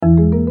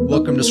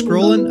welcome to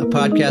Scrollin', a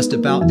podcast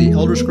about the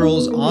Elder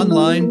Scrolls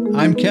Online.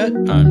 I'm Ket.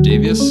 I'm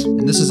Davius.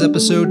 And this is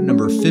episode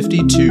number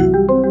 52.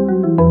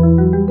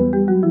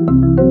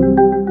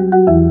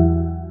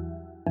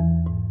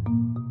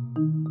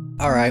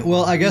 All right,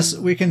 well, I guess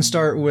we can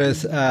start with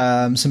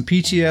some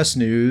PTS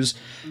news.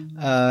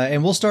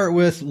 And we'll start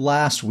with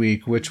last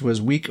week, which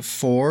was week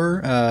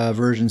 4,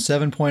 version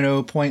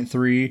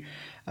 7.0.3.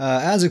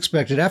 As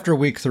expected, after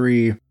week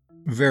 3,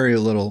 very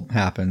little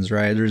happens,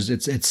 right?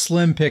 It's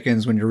slim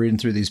pickings when you're reading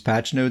through these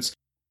patch notes.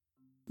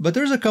 But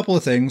there's a couple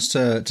of things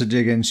to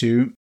dig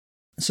into.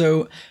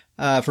 So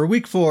for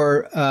week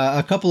 4,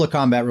 a couple of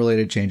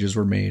combat-related changes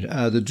were made.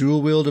 The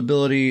dual-wield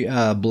ability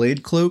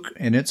Blade Cloak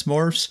and its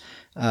morphs,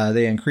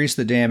 they increased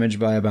the damage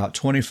by about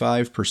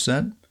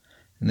 25%.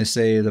 And they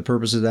say the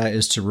purpose of that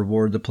is to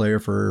reward the player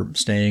for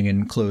staying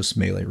in close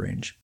melee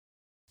range.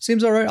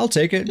 Seems all right. I'll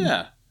take it.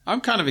 Yeah,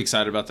 I'm kind of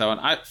excited about that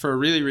one. For a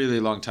really, really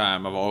long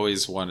time, I've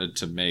always wanted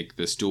to make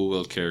this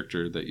dual-wield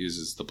character that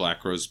uses the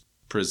Black Rose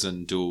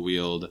Prison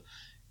dual-wield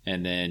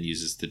and then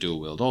uses the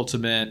dual-wield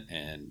ultimate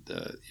and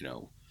the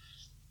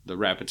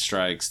rapid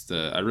strikes.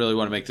 I really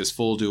want to make this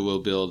full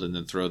dual-wield build and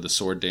then throw the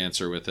Sword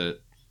Dancer with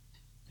it.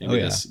 Maybe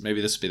this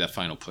will be that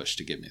final push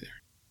to get me there.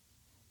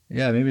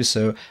 Yeah, maybe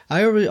so.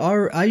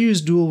 I use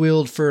dual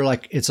wield for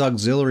like its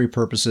auxiliary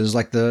purposes,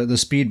 like the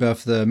speed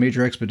buff, the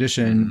Major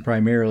Expedition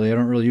primarily. I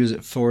don't really use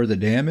it for the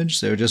damage,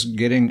 so just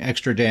getting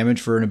extra damage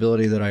for an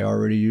ability that I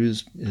already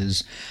use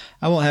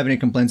I won't have any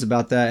complaints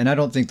about that, and I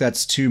don't think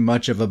that's too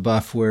much of a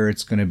buff where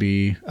it's going to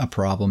be a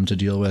problem to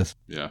deal with.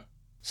 Yeah.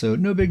 So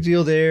no big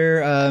deal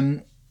there.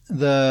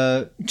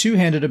 The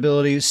two-handed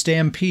ability,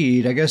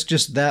 Stampede, I guess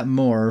just that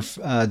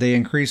morph, they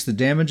increase the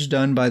damage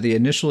done by the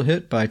initial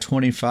hit by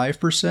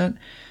 25%.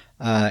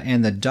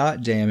 And the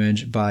dot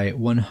damage by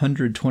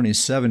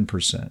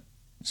 127%.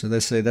 So they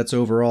say that's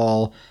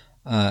overall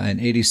an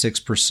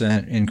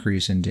 86%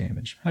 increase in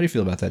damage. How do you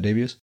feel about that,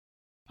 Davius?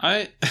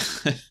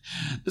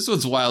 This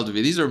one's wild to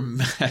me. These are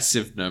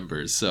massive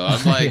numbers. So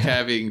I'm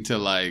having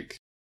to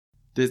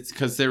this,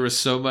 because there was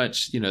so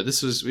much, we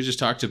just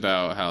talked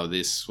about how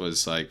this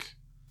was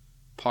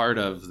part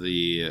of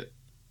the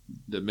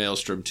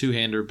Maelstrom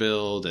two-hander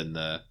build and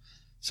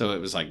so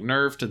it was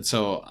nerfed, and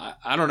so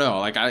I don't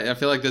know. I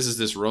feel like this is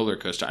this roller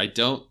coaster. I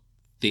don't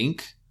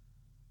think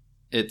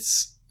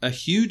it's a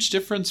huge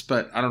difference,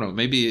 but I don't know.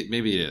 Maybe it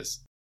is.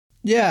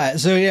 Yeah.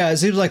 So it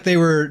seems like they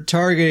were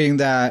targeting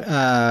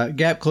that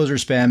gap closer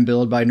spam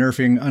build by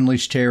nerfing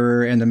Unleashed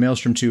Terror and the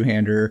Maelstrom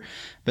two-hander,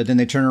 but then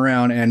they turn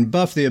around and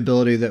buff the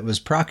ability that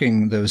was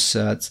proccing those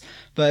sets.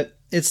 But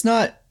it's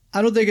not.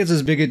 I don't think it's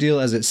as big a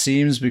deal as it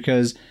seems,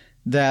 because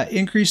that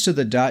increase to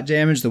the dot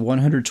damage, the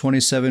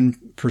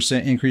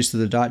 127% increase to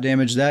the dot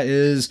damage,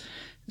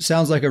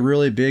 sounds like a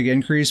really big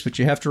increase, but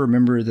you have to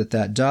remember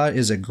that dot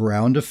is a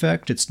ground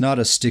effect. It's not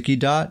a sticky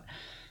dot.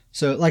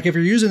 So if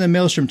you're using the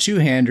Maelstrom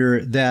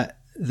two-hander,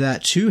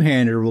 that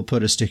two-hander will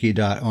put a sticky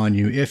dot on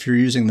you if you're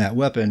using that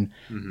weapon,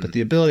 but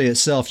the ability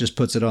itself just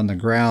puts it on the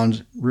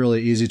ground,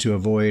 really easy to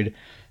avoid.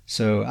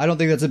 So I don't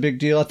think that's a big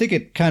deal. I think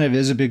it kind of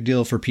is a big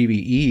deal for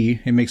PvE.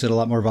 It makes it a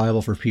lot more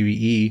viable for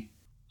PvE.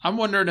 I'm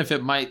wondering if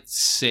it might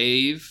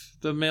save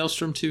the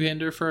Maelstrom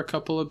two-hander for a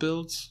couple of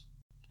builds.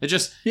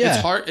 It's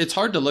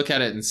hard to look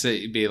at it and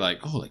be like,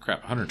 holy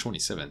crap,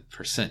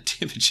 127%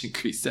 damage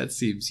increase. That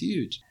seems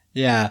huge.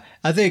 Yeah,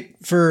 I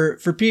think for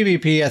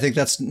PvP, I think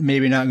that's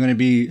maybe not going to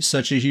be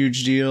such a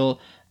huge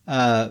deal.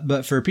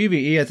 But for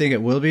PvE, I think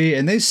it will be.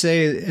 And they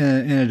say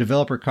in a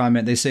developer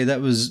comment, they say that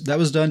was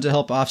done to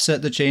help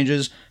offset the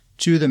changes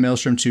to the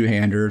Maelstrom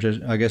two-hander,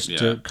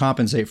 to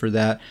compensate for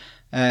that.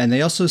 And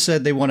they also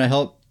said they want to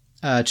help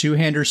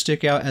two-hander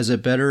stick out as a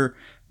better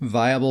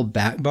viable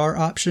backbar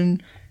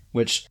option,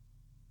 which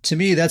to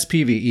me, that's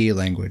PvE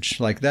language.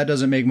 That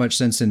doesn't make much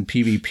sense in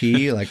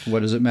PvP.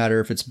 What does it matter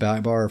if it's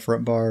backbar or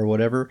front bar or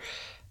whatever?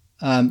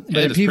 But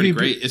it's pretty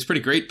great. It's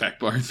pretty great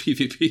backbar in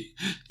PvP.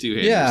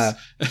 Two-handers.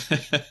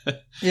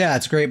 Yeah,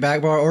 it's great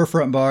backbar or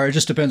front bar. It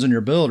just depends on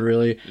your build,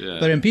 really. Yeah.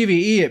 But in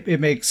PvE, it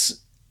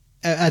makes.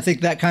 I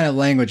think that kind of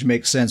language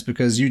makes sense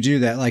because you do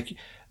that.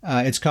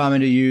 It's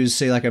common to use,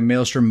 say, a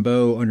Maelstrom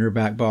bow on your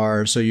back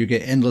bar, so you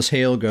get Endless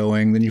Hail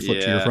going, then you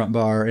flip to your front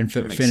bar and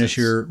finish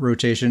your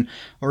rotation.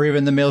 Or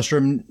even the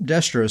Maelstrom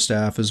Destro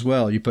staff as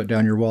well. You put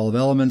down your Wall of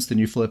Elements, then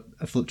you flip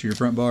to your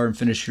front bar and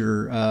finish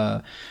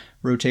your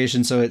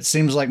rotation. So it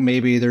seems like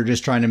maybe they're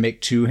just trying to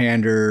make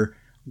two-hander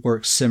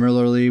work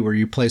similarly, where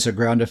you place a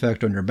ground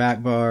effect on your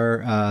back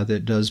bar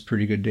that does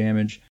pretty good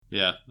damage.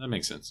 Yeah, that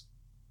makes sense.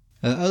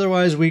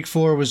 Otherwise, week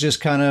 4 was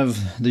just kind of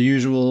the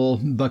usual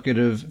bucket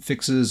of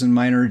fixes and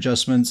minor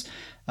adjustments.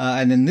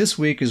 And then this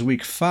week is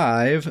week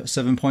 5,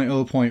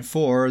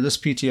 7.0.4. This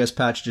PTS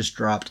patch just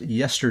dropped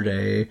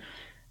yesterday,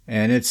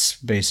 and it's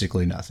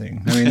basically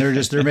nothing. I mean,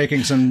 they're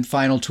making some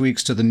final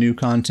tweaks to the new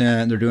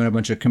content. They're doing a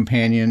bunch of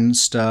companion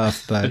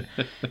stuff, but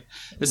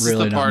this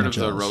really is the part of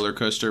the roller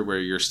coaster where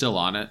you're still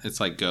on it. It's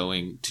like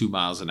going 2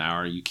 miles an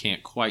hour. You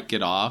can't quite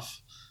get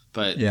off,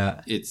 but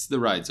the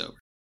ride's over.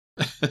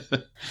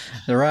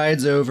 The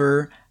ride's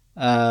over.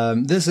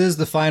 This is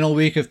the final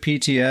week of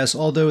PTS,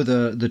 although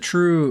the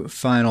true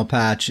final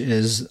patch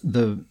is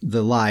the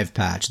live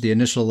patch, the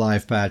initial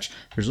live patch.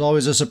 There's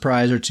always a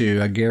surprise or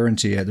two. I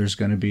guarantee it. There's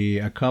going to be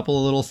a couple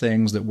of little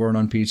things that weren't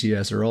on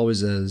PTS. There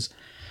always is.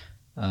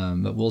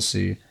 But we'll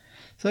see.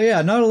 So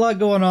yeah, not a lot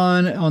going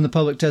on the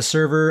public test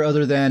server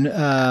other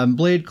than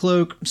Blade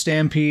Cloak,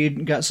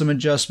 Stampede got some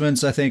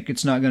adjustments. I think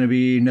it's not going to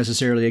be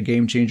necessarily a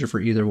game changer for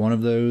either one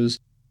of those.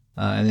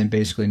 And then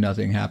basically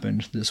nothing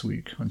happened this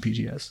week on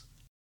PTS.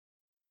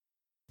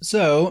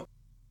 So,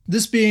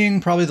 this being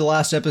probably the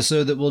last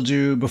episode that we'll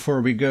do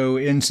before we go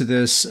into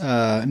this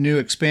new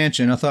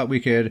expansion, I thought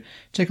we could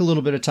take a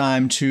little bit of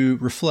time to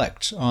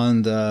reflect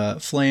on the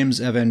Flames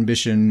of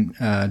Ambition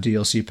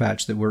DLC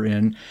patch that we're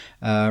in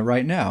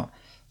right now.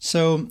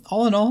 So,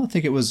 all in all, I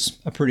think it was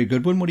a pretty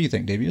good one. What do you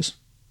think, Davius?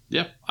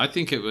 Yeah, I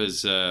think it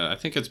was. I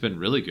think it's been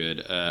really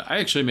good. I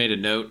actually made a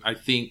note. I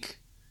think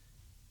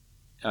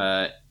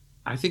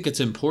it's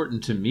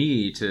important to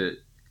me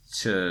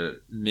to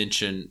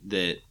mention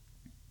that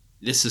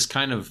this is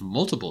kind of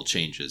multiple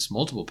changes,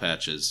 multiple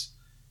patches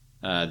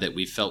that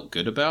we felt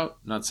good about.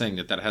 Not saying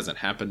that hasn't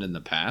happened in the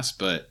past,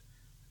 but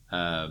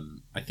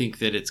I think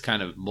that it's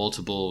kind of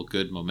multiple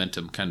good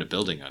momentum kind of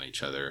building on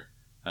each other.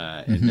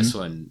 And this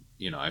one,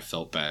 I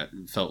felt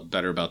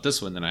better about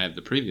this one than I have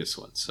the previous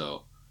one.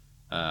 So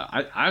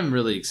I'm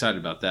really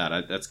excited about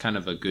that. That's kind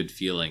of a good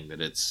feeling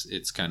that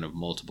it's kind of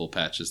multiple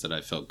patches that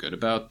I felt good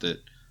about that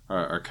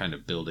are kind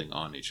of building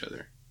on each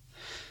other.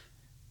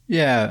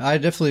 Yeah, I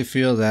definitely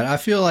feel that. I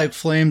feel like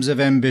Flames of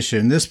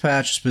Ambition, this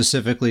patch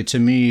specifically to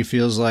me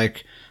feels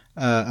like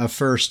a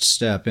first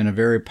step in a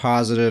very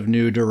positive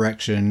new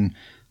direction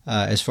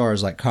as far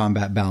as like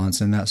combat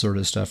balance and that sort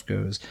of stuff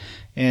goes.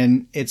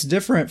 And it's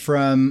different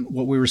from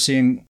what we were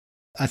seeing,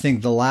 I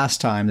think, the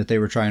last time that they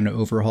were trying to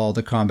overhaul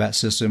the combat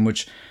system,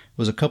 which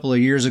was a couple of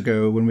years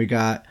ago when we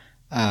got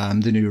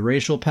the new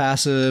racial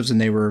passives,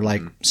 and they were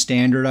like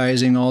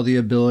standardizing all the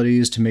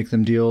abilities to make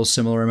them deal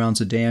similar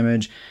amounts of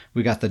damage.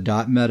 We got the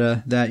dot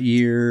meta that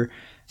year.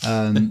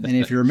 And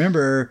if you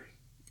remember,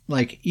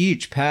 like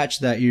each patch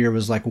that year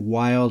was like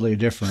wildly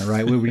different,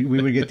 right? We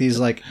would get these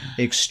like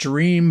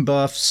extreme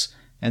buffs,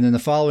 and then the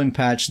following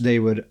patch, they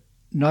would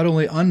not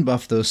only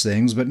unbuff those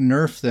things, but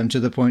nerf them to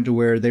the point to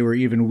where they were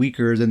even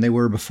weaker than they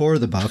were before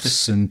the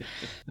buffs. And,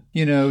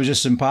 it was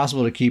just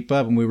impossible to keep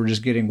up, and we were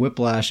just getting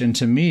whiplash. And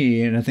to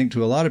me, and I think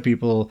to a lot of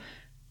people,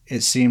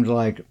 it seemed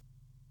like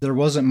there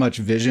wasn't much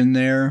vision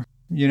there,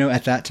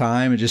 at that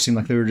time. It just seemed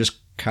like they were just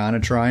kind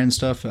of trying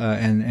stuff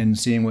and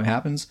seeing what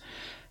happens.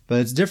 But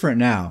it's different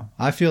now.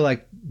 I feel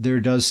like there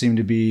does seem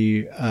to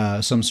be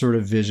some sort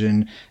of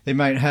vision. They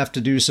might have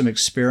to do some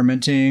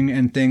experimenting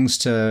and things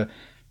to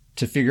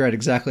figure out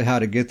exactly how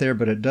to get there,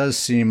 but it does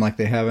seem like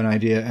they have an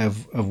idea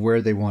of where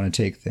they want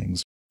to take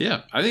things.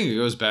 Yeah, I think it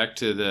goes back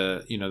to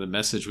the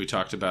message we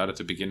talked about at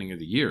the beginning of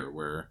the year,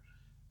 where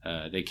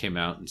they came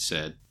out and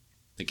said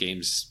the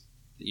game's,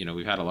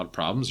 we've had a lot of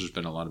problems. There's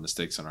been a lot of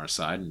mistakes on our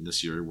side, and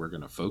this year we're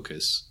going to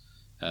focus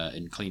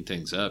and clean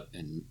things up.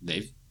 And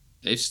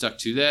they've stuck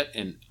to that,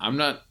 and I'm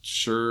not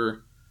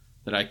sure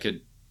that I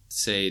could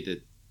say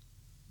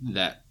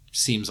that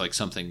seems like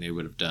something they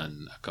would have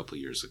done a couple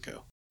of years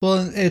ago.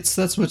 Well,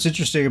 that's what's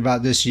interesting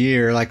about this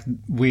year. Like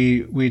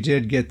we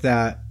did get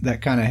that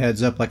kind of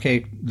heads up, like,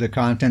 hey, the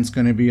content's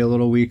going to be a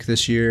little weak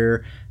this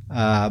year.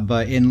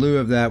 But in lieu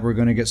of that, we're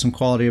going to get some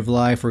quality of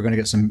life. We're going to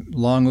get some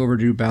long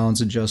overdue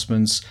balance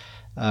adjustments.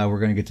 We're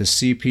going to get the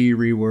CP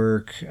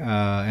rework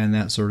and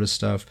that sort of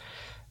stuff.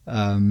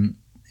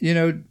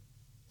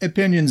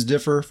 Opinions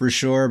differ for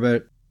sure,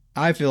 but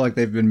I feel like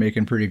they've been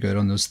making pretty good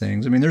on those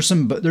things. I mean,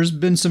 there's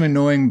been some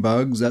annoying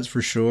bugs, that's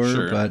for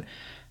sure. But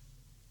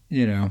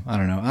I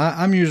don't know.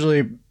 I'm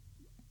usually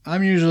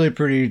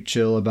pretty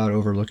chill about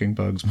overlooking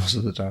bugs most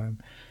of the time.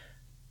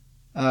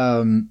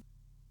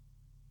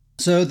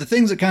 So the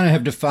things that kind of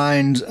have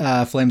defined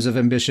Flames of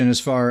Ambition as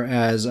far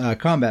as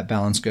combat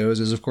balance goes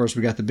is, of course,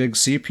 we got the big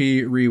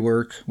CP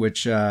rework,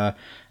 which I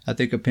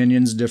think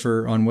opinions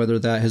differ on whether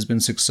that has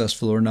been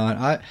successful or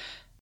not.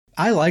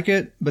 I like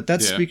it, but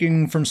that's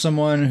speaking from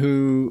someone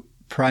who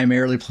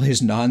primarily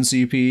plays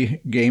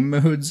non-CP game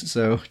modes,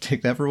 so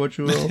take that for what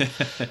you will.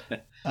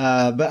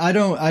 But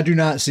I do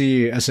not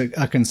see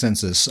a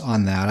consensus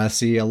on that. I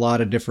see a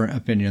lot of different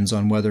opinions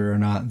on whether or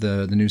not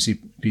the new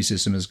CP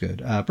system is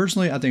good.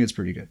 Personally, I think it's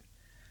pretty good.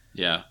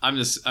 Yeah, I'm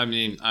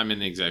in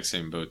the exact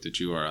same boat that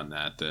you are on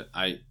that. That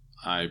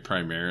I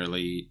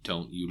primarily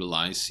don't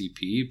utilize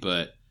CP,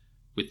 but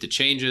with the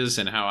changes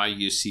and how I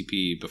used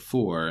CP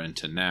before and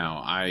to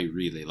now, I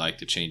really like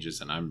the changes,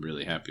 and I'm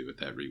really happy with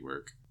that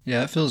rework.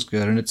 Yeah, it feels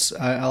good, and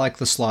I like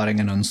the slotting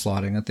and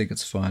unslotting. I think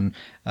it's fun.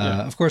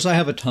 Of course, I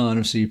have a ton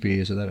of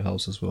CP, so that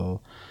helps as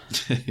well.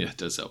 Yeah, it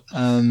does help.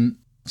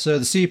 So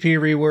the CP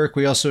rework,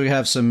 we also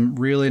have some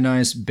really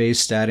nice base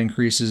stat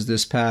increases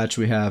this patch.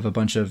 We have a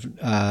bunch of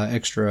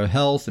extra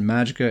health and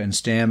magicka and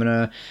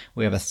stamina.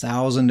 We have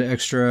 1,000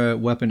 extra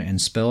weapon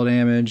and spell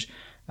damage.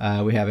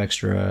 We have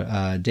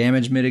extra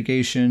damage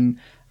mitigation.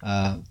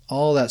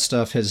 All that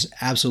stuff has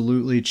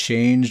absolutely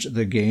changed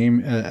the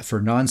game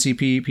for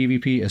non-CP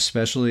PvP,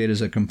 especially. It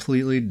is a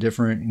completely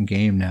different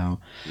game now.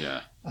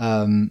 Yeah.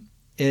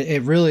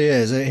 It really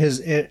is.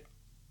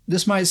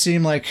 This might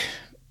seem like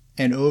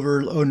an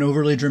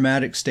overly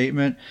dramatic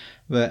statement,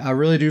 but I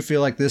really do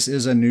feel like this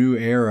is a new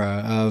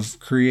era of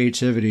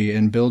creativity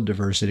and build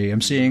diversity.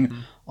 I'm seeing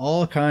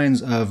all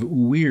kinds of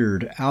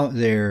weird, out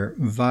there,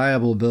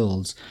 viable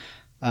builds.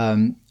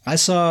 I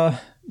saw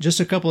just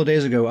a couple of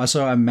days ago, I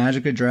saw a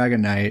Magicka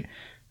Dragon Knight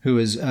who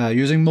is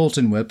using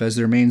Molten Whip as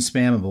their main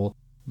spammable,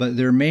 but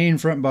their main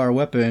front bar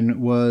weapon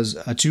was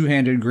a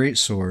two-handed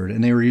greatsword,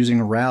 and they were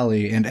using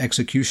Rally and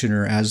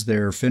Executioner as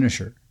their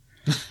finisher.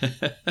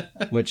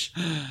 Which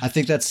I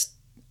think that's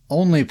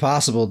only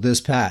possible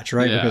this patch,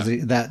 right? Yeah.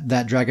 Because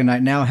that Dragon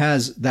Knight now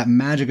has, that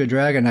Magicka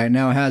Dragon Knight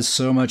now has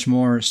so much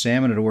more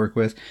stamina to work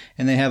with,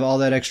 and they have all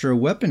that extra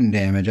weapon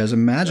damage as a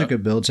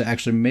Magicka build to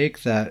actually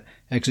make that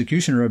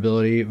Executioner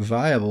ability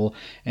viable.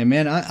 And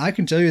man, I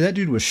can tell you that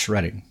dude was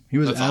shredding. He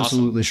was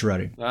absolutely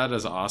shredding. That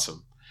is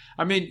awesome.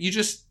 I mean,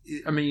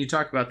 you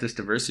talk about this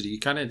diversity, you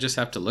kind of just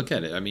have to look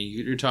at it. I mean,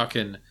 you're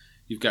talking,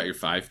 you've got your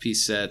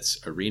 5-piece sets,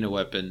 arena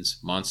weapons,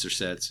 monster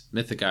sets,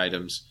 mythic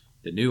items,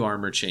 the new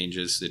armor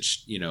changes,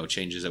 that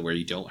changes it where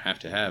you don't have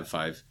to have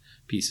 5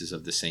 pieces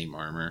of the same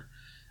armor.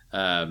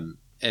 And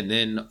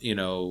then,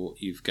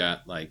 you've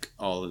got like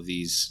all of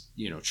these,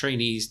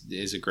 trainees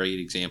is a great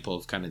example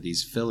of kind of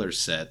these filler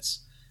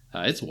sets.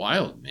 It's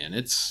wild, man.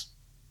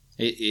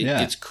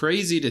 It's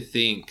crazy to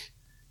think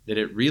that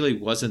it really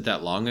wasn't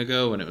that long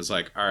ago when it was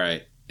like, all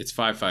right, it's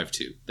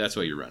 5.5.2. That's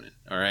what you're running.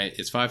 All right,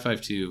 it's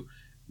 5.5.2.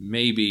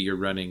 Maybe you're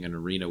running an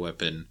arena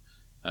weapon,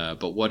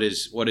 but what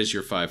is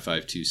your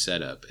 5.5.2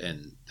 setup?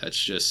 And that's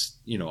just,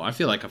 I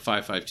feel like a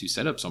 5.5.2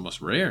 setup's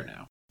almost rare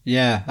now.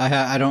 Yeah,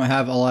 I don't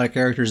have a lot of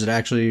characters that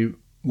actually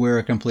wear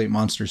a complete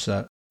monster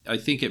set. I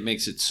think it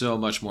makes it so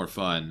much more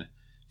fun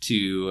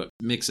to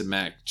mix and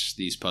match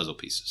these puzzle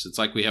pieces. It's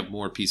like we have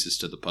more pieces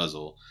to the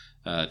puzzle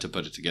to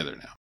put it together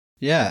now.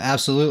 Yeah,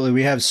 absolutely.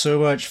 We have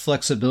so much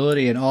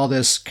flexibility and all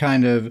this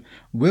kind of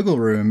wiggle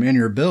room in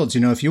your builds.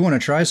 If you want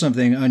to try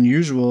something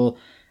unusual,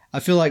 I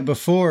feel like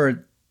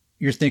before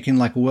you're thinking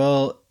like,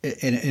 well,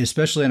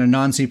 especially in a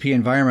non-CP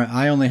environment,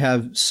 I only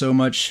have so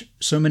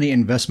many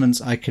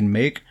investments I can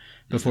make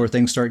before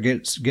things start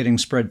getting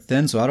spread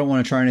thin. So I don't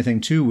want to try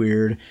anything too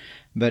weird.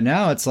 But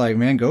now it's like,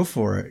 man, go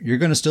for it. You're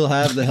going to still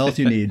have the health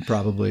you need,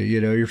 probably.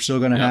 You're still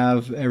going to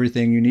have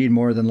everything you need,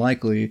 more than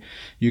likely.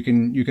 You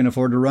can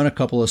afford to run a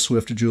couple of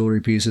Swift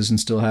jewelry pieces and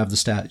still have the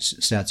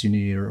stats you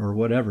need, or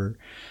whatever.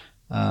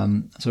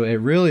 So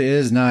it really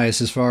is nice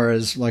as far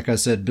as, like I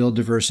said, build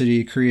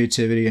diversity,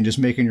 creativity, and just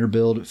making your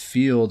build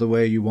feel the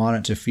way you want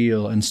it to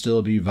feel and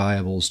still be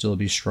viable, still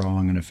be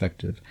strong and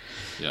effective.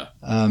 Yeah.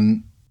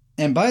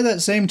 And by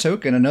that same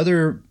token,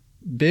 another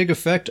big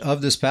effect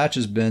of this patch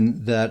has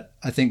been that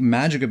I think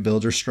Magicka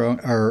builds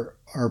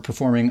are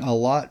performing a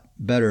lot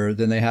better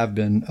than they have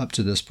been up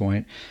to this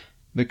point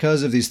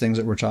because of these things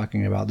that we're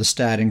talking about. The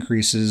stat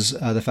increases,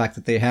 the fact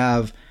that they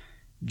have,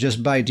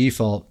 just by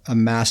default, a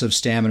massive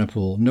stamina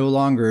pool. No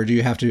longer do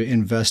you have to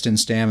invest in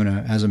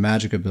stamina as a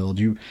Magicka build.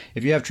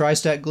 If you have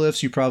tri-stat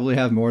glyphs, you probably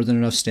have more than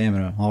enough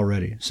stamina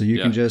already. So you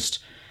can just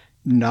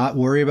not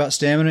worry about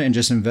stamina and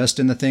just invest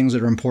in the things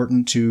that are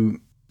important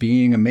to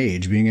being a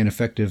mage, being an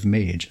effective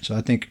mage. So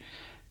I think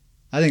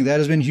that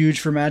has been huge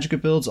for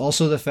Magicka builds.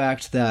 Also the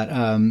fact that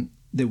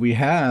that we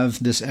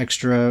have this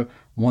extra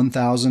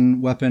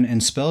 1,000 weapon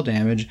and spell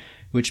damage,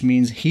 which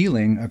means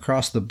healing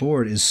across the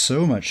board is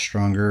so much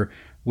stronger,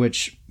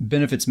 which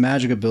benefits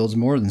Magicka builds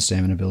more than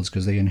stamina builds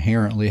because they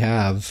inherently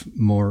have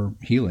more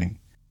healing.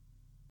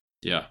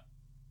 Yeah,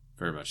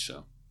 very much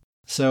so.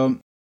 So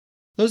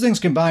those things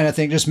combined, I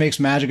think, just makes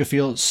Magicka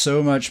feel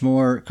so much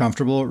more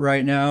comfortable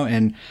right now,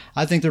 and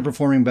I think they're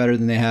performing better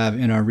than they have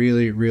in a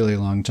really, really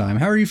long time.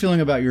 How are you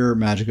feeling about your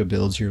Magicka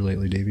builds here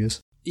lately, Davius?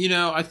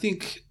 I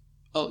think,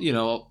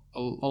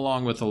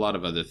 along with a lot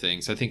of other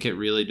things, I think it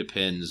really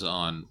depends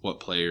on what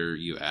player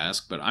you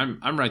ask, but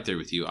I'm right there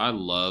with you. I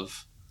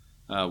love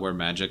where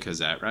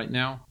Magicka's at right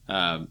now,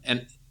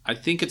 and I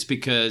think it's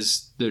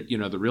because the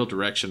real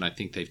direction I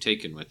think they've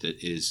taken with it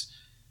is,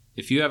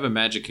 if you have a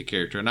Magicka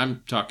character, and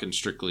I'm talking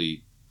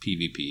strictly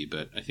PvP,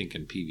 but I think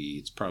in PvE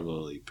it's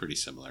probably pretty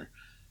similar.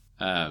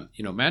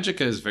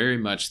 Magicka is very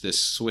much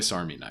this Swiss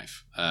Army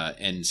knife,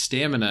 and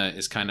stamina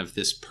is kind of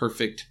this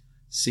perfect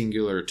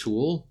singular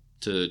tool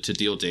to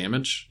deal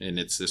damage, and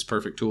it's this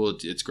perfect tool.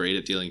 It's great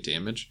at dealing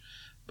damage,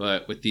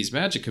 but with these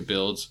Magicka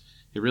builds,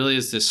 it really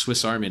is this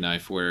Swiss Army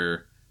knife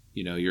where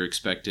you're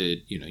expected,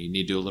 you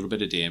need to do a little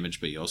bit of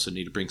damage, but you also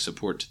need to bring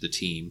support to the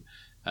team.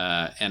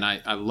 And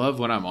I love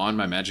when I'm on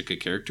my Magicka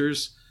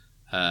characters,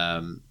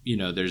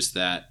 there's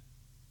that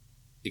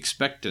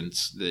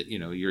expectance that,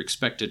 you're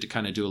expected to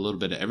kind of do a little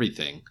bit of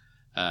everything.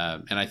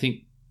 And I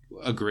think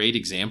a great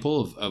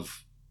example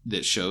of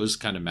that shows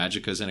kind of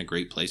Magicka's in a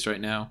great place right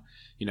now.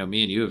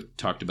 Me and you have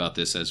talked about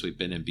this as we've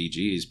been in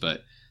BGs,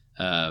 but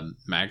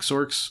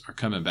Magsorks are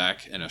coming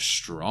back in a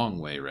strong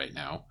way right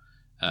now.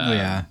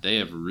 They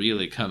have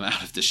really come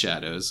out of the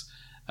shadows.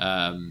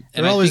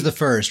 They're always the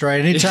first, right?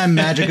 Anytime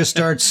Magicka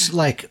starts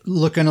like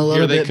looking a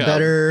little bit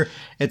better,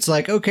 it's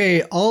like,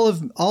 okay, all of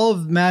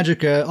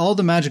Magicka, all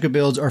the Magicka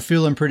builds are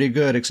feeling pretty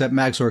good, except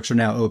Mag Sorks are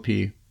now OP.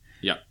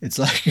 Yeah, it's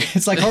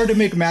like hard to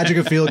make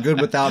Magicka feel good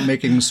without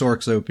making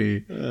Sorks OP.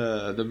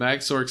 The Mag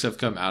Sorks have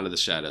come out of the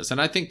shadows, and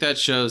I think that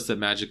shows that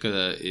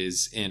Magicka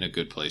is in a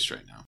good place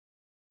right now.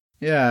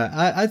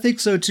 Yeah, I think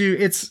so too.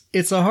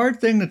 It's a hard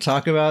thing to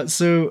talk about.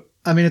 So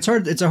I mean, it's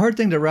a hard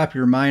thing to wrap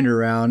your mind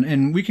around,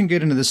 and we can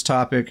get into this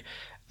topic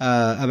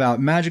about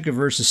Magicka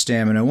versus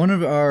Stamina. One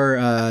of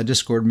our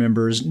Discord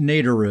members,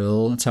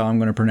 Naderil, that's how I'm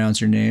going to pronounce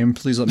your name.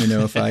 Please let me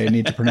know if I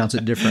need to pronounce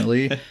it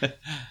differently.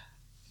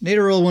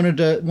 Naderil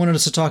wanted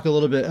us to talk a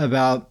little bit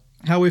about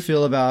how we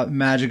feel about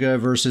Magicka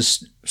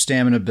versus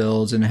Stamina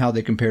builds and how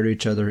they compare to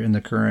each other in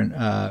the current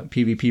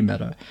PvP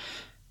meta.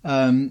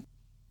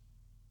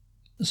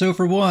 So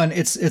for one,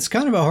 it's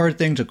kind of a hard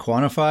thing to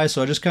quantify,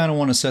 so I just kind of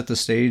want to set the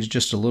stage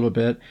just a little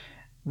bit.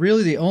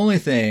 Really, the only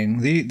thing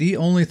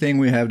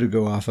we have to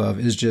go off of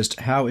is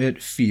just how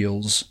it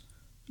feels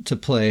to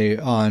play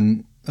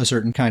on a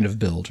certain kind of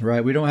build,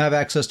 right? We don't have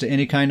access to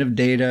any kind of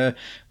data.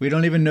 We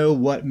don't even know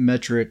what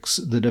metrics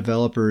the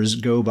developers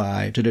go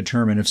by to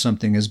determine if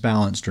something is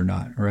balanced or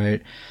not,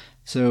 right?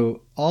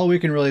 So all we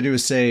can really do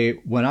is say,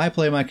 when I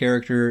play my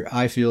character,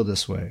 I feel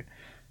this way.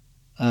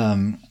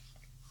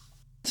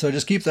 So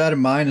just keep that in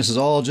mind. This is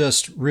all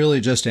just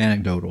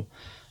anecdotal.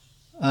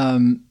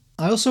 I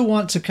also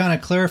want to kind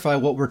of clarify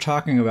what we're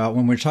talking about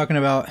when we're talking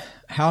about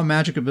how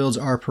Magicka builds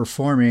are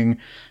performing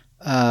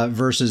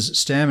versus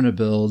Stamina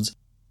builds.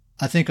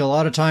 I think a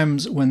lot of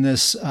times when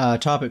this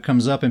topic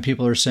comes up and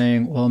people are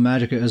saying, well,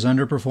 Magicka is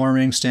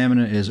underperforming,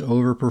 Stamina is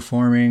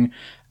overperforming,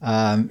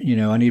 I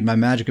need my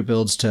Magicka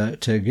builds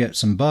to get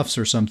some buffs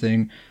or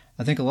something.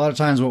 I think a lot of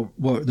times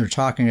what they're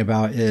talking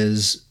about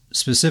is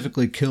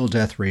specifically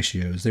kill-death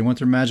ratios. They want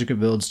their Magicka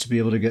builds to be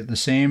able to get the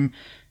same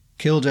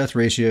kill-death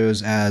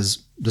ratios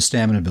as the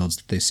Stamina builds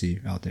that they see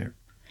out there.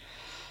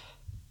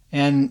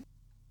 And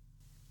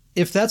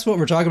if that's what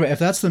we're talking about, if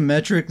that's the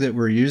metric that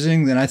we're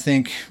using, then I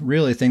think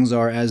really things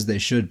are as they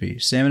should be.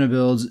 Stamina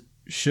builds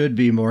should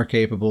be more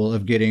capable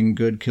of getting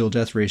good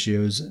kill-death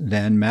ratios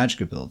than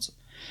Magicka builds.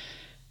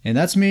 And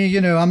that's me,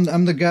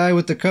 I'm the guy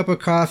with the cup of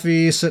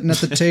coffee sitting at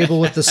the table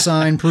with the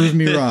sign, prove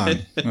me wrong,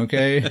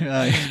 okay?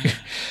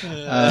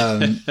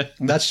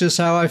 That's just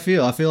how I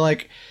feel. I feel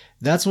like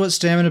that's what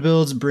Stamina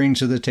builds bring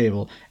to the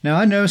table. Now,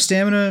 I know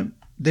Stamina,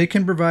 they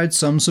can provide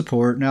some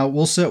support. Now,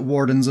 we'll set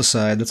Wardens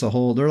aside.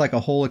 They're like a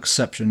whole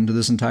exception to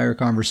this entire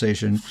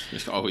conversation.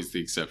 There's always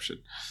the exception.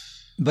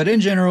 But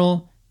in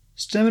general,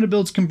 Stamina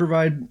builds can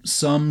provide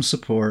some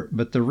support,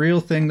 but the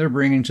real thing they're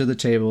bringing to the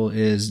table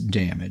is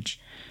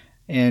damage.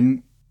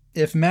 And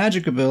if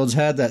Magicka builds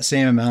had that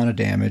same amount of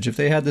damage, if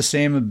they had the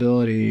same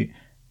ability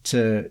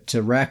to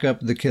rack up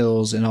the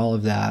kills and all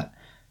of that,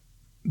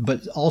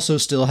 but also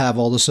still have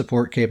all the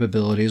support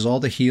capabilities, all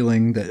the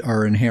healing that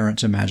are inherent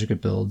to Magicka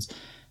builds,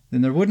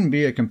 then there wouldn't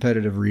be a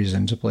competitive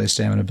reason to play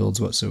Stamina builds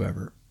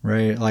whatsoever,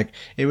 right? Like,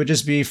 it would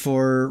just be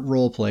for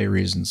roleplay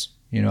reasons.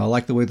 I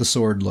like the way the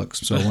sword looks,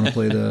 so I want to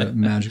play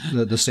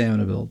the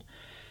Stamina build.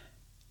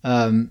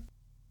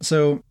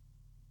 So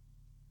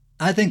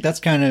I think that's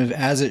kind of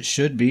as it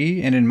should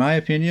be, and in my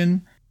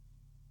opinion,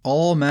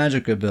 all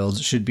Magicka builds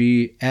should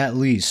be at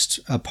least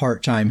a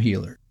part-time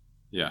healer.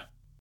 Yeah.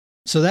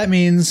 So that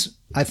means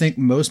I think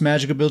most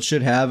Magicka builds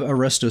should have a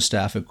Resto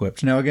Staff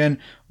equipped. Now again,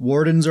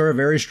 Wardens are a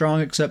very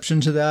strong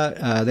exception to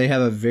that. They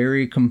have a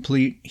very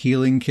complete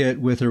healing kit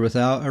with or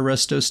without a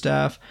Resto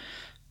Staff.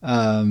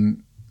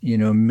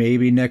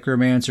 Maybe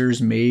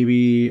Necromancers,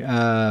 maybe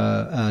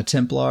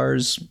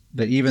Templars,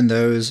 but even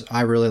those,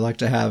 I really like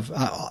to have.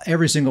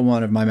 Every single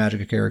one of my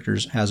Magicka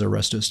characters has a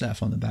Resto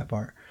Staff on the back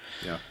bar.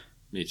 Yeah,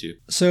 me too.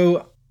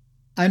 So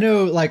I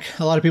know, like,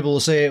 a lot of people will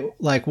say,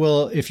 like,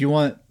 well, if you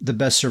want the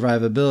best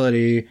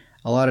survivability,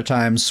 a lot of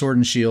times Sword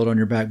and Shield on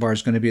your back bar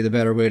is going to be the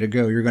better way to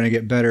go. You're going to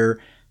get better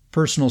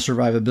personal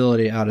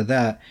survivability out of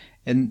that.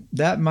 And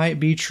that might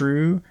be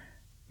true,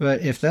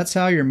 but if that's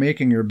how you're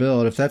making your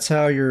build, if that's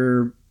how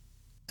you're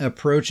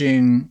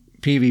approaching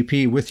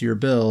PvP with your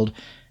build,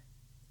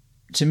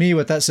 to me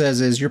what that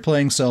says is you're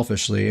playing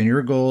selfishly, and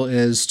your goal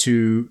is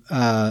to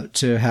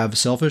have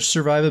selfish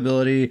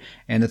survivability,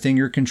 and the thing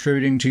you're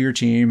contributing to your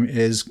team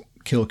is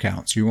kill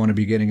counts. You want to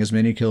be getting as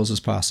many kills as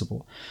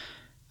possible,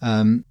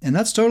 and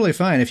that's totally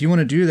fine. If you want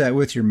to do that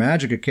with your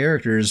Magicka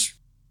characters,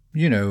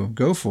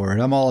 go for it.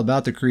 I'm all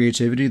about the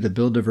creativity, the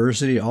build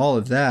diversity, all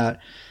of that.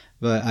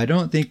 But I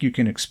don't think you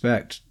can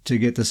expect to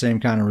get the same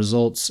kind of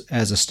results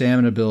as a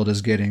Stamina build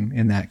is getting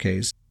in that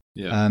case.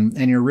 Yeah.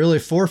 And you're really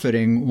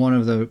forfeiting one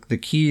of the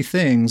key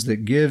things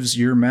that gives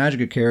your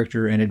Magicka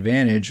character an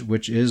advantage,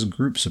 which is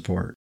group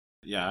support.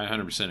 Yeah, I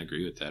 100%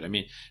 agree with that. I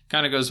mean,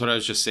 kind of goes what I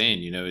was just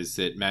saying, is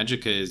that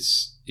Magicka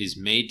is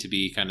made to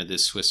be kind of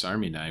this Swiss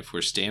Army knife,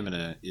 where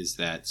Stamina is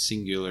that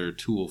singular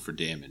tool for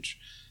damage.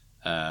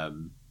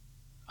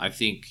 I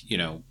think,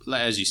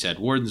 as you said,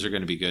 Wardens are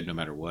going to be good no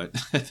matter what.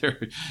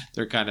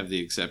 They're kind of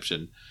the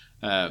exception.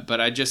 But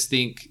I just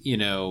think,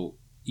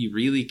 you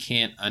really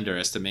can't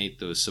underestimate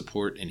those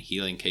support and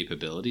healing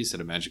capabilities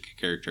that a Magicka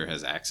character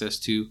has access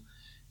to.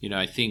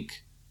 I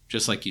think,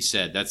 just like you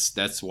said,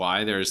 that's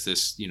why there's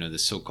this,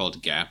 this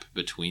so-called gap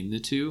between the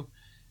two.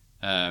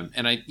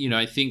 And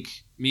I think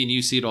me and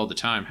you see it all the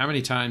time. How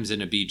many times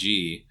in a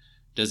BG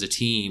does a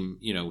team,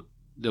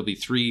 there'll be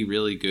 3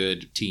 really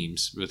good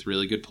teams with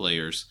really good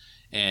players,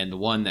 and the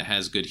one that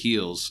has good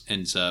heals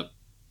ends up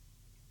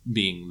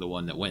being the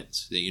one that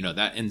wins.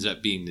 That ends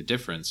up being the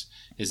difference,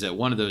 is that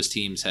one of those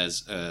teams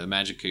has a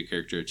Magicka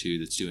character or 2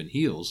 that's doing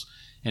heals,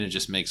 and it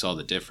just makes all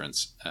the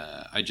difference.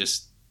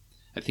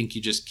 I think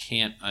you just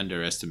can't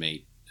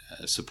underestimate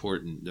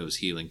support and those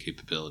healing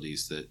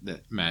capabilities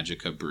that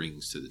Magicka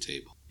brings to the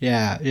table.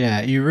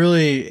 Yeah, you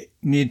really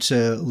need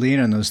to lean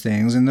on those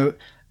things. And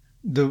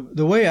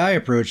the way I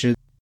approach it,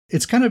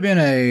 it's kind of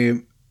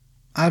been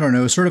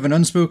sort of an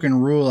unspoken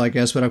rule, I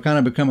guess, but I've kind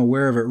of become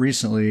aware of it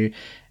recently,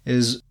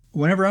 is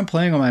whenever I'm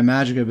playing on my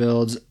Magicka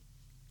builds,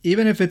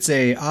 even if it's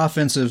a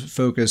offensive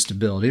focused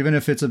build, even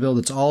if it's a build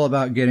that's all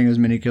about getting as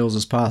many kills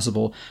as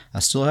possible, I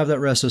still have that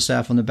Resto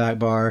Staff on the back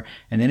bar.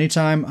 And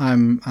anytime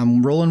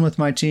I'm rolling with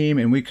my team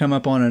and we come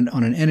up on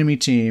an enemy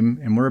team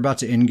and we're about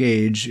to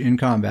engage in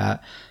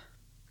combat,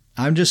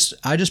 I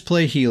just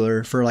play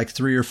healer for like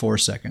 3 or 4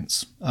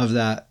 seconds of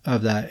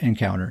that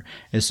encounter.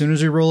 As soon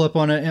as we roll up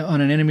on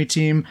an enemy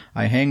team,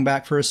 I hang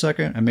back for a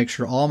second. I make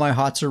sure all my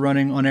hots are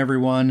running on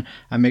everyone.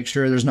 I make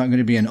sure there's not going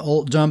to be an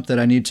ult dump that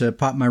I need to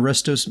pop my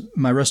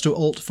resto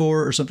ult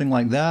for or something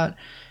like that.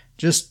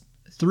 Just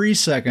 3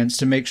 seconds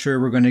to make sure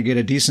we're going to get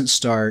a decent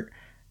start,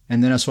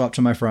 and then I swap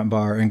to my front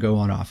bar and go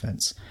on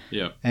offense.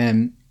 Yeah.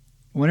 And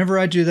whenever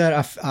I do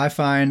that, I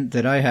find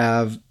that I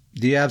have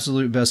the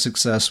absolute best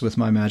success with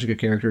my Magicka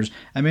characters.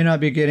 I may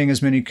not be getting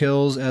as many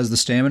kills as the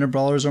stamina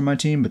brawlers on my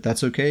team, but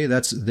that's okay.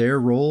 That's their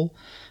role.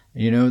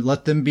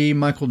 Let them be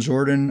Michael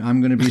Jordan. I'm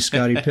going to be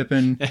Scottie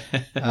Pippen.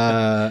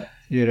 And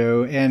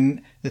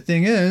the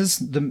thing is,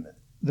 the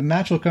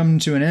match will come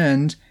to an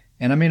end,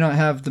 and I may not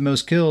have the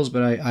most kills,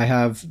 but I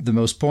have the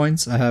most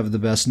points. I have the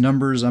best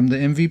numbers. I'm the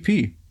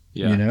MVP.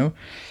 Yeah.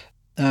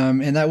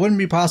 And that wouldn't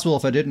be possible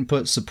if I didn't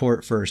put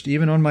support first.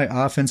 Even on my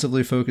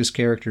offensively focused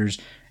characters,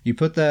 you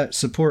put that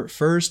support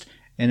first,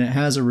 and it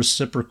has a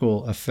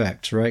reciprocal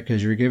effect, right?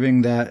 Because you're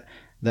giving that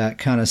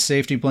kind of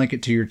safety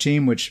blanket to your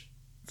team, which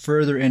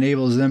further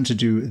enables them to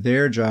do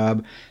their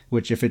job,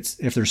 which if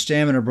they're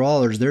stamina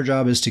brawlers, their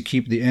job is to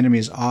keep the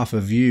enemies off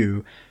of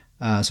you.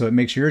 So it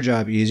makes your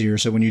job easier.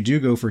 So when you do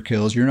go for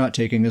kills, you're not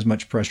taking as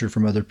much pressure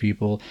from other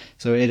people.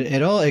 So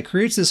it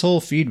creates this whole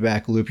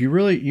feedback loop.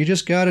 You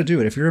just got to do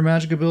it. If you're a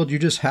Magicka build, you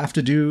just have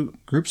to do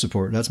group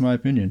support. That's my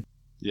opinion.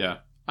 Yeah.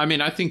 I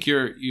mean, I think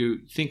you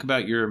think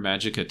about your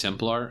Magicka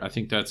Templar. I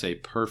think that's a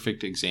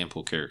perfect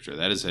example character.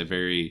 That is a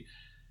very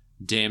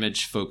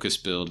damage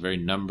focused build, very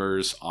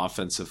numbers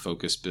offensive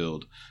focused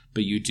build.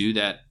 But you do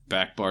that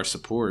back bar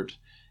support,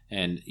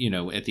 and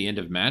at the end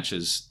of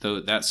matches, though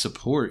that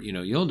support,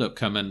 you'll end up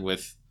coming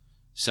with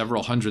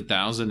several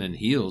 100,000 in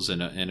heals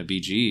in a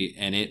BG,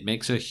 and it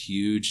makes a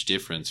huge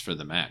difference for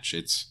the match.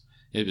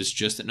 It was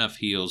just enough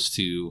heals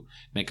to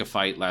make a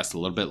fight last a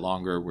little bit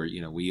longer, where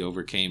we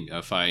overcame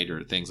a fight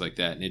or things like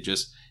that, and it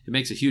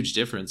makes a huge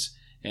difference.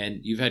 And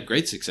you've had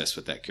great success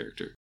with that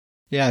character.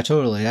 Yeah,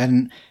 totally.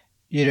 And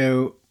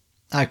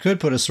I could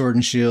put a Sword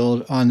and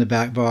Shield on the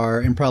back bar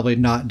and probably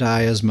not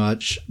die as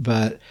much,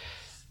 but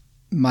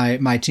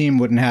my team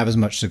wouldn't have as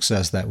much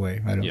success that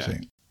way, I don't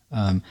think.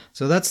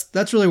 So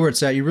that's really where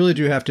it's at. You really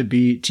do have to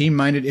be team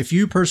minded. If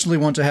you personally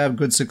want to have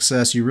good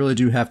success, you really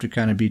do have to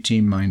kind of be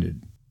team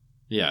minded.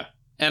 Yeah.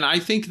 And I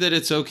think that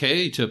it's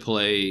okay to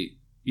play,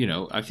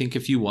 I think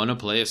if you want to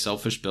play a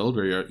selfish build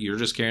where you're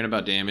just caring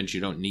about damage,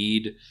 you don't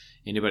need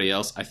anybody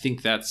else, I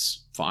think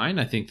that's fine.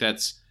 I think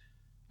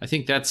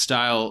that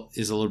style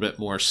is a little bit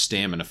more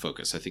stamina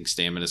focused. I think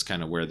stamina is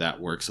kind of where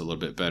that works a little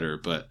bit better,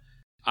 but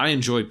I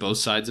enjoy both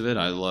sides of it.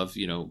 I love,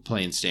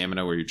 playing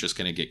stamina where you're just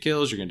going to get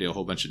kills, you're going to do a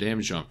whole bunch of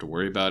damage, you don't have to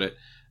worry about it.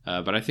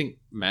 But I think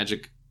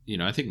Magic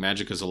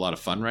is a lot of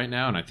fun right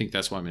now, and I think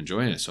that's why I'm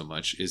enjoying it so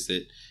much, is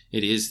that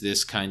it is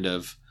this kind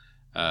of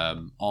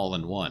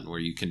all-in-one where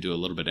you can do a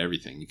little bit of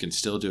everything. You can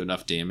still do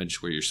enough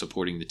damage where you're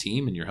supporting the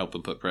team and you're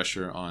helping put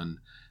pressure on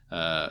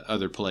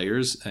other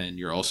players, and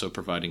you're also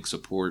providing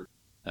support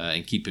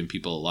and keeping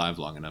people alive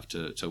long enough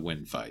to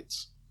win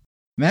fights.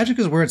 Magic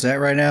is where it's at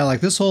right now. Like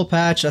this whole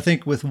patch, I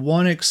think with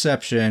one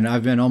exception,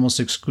 I've been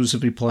almost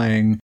exclusively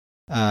playing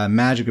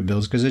Magicka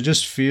builds because it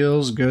just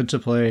feels good to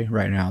play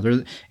right now.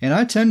 And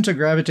I tend to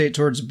gravitate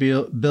towards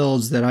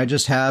builds that I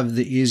just have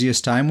the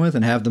easiest time with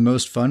and have the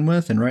most fun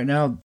with. And right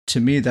now,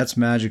 to me, that's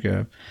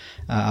Magicka.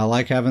 I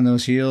like having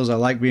those heals. I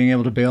like being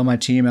able to bail my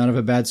team out of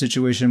a bad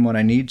situation when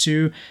I need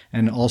to,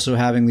 and also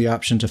having the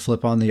option to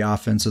flip on the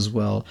offense as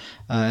well.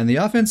 And the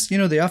offense,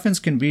 the offense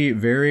can be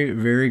very,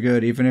 very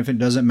good, even if it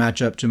doesn't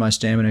match up to my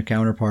stamina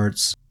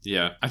counterparts.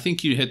 Yeah, I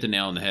think you hit the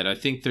nail on the head. I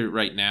think that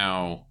right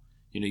now,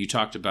 you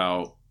talked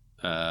about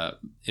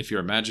if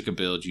you're a Magicka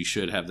build, you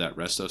should have that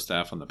Resto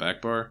Staff on the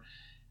back bar.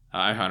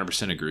 I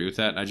 100% agree with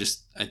that.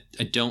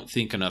 I don't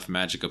think enough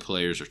Magicka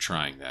players are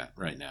trying that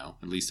right now,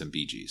 at least in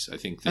BGs. I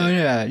think that. Oh,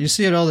 yeah. You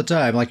see it all the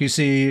time. Like, you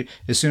see,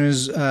 as soon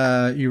as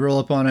you roll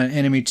up on an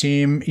enemy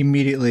team,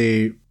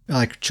 immediately,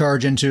 like,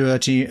 charge into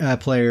a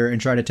player and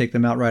try to take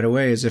them out right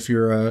away as if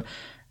you're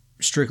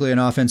strictly an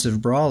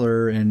offensive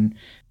brawler. And,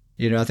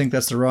 I think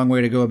that's the wrong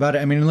way to go about it.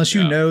 I mean, unless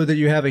you know that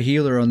you have a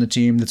healer on the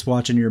team that's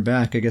watching your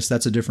back, I guess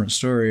that's a different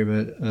story.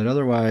 But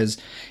otherwise,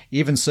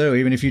 even so,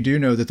 even if you do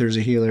know that there's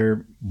a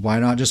healer, why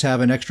not just have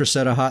an extra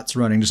set of HOTS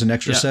running, just an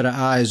extra set of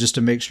eyes, just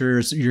to make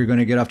sure you're going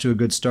to get off to a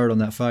good start on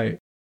that fight?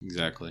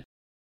 Exactly.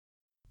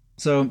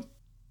 So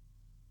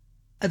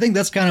I think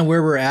that's kind of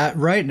where we're at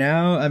right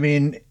now. I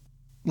mean,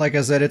 like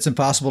I said, it's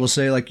impossible to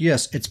say, like,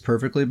 yes, it's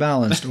perfectly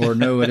balanced, or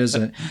no, it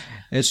isn't.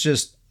 It's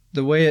just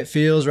the way it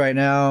feels right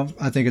now.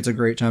 I think it's a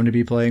great time to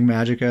be playing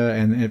Magicka,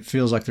 and it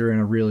feels like they're in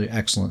a really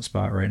excellent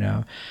spot right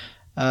now.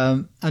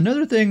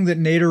 Another thing that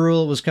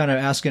Naderul was kind of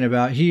asking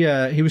about, he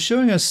was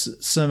showing us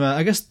some,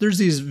 I guess there's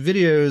these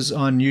videos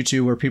on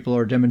YouTube where people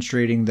are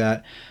demonstrating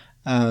that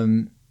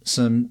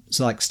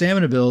like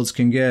stamina builds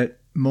can get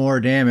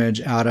more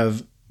damage out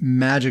of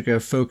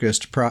Magicka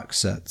focused proc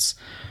sets.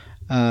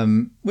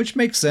 Which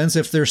makes sense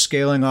if they're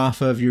scaling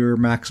off of your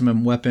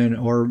maximum weapon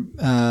or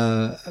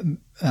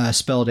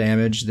spell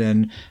damage,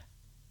 then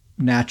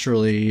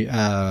naturally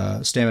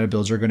stamina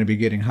builds are going to be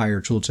getting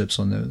higher tooltips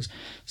on those.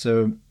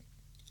 So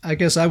I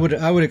guess I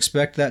would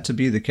expect that to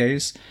be the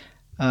case.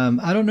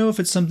 I don't know if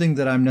it's something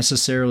that I'm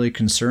necessarily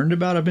concerned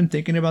about. I've been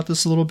thinking about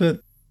this a little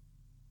bit.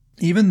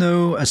 Even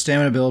though a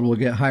stamina build will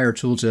get higher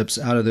tooltips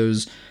out of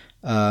those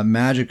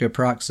Magicka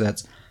proc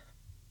sets,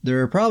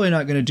 they're probably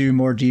not going to do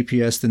more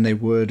DPS than they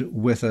would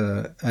with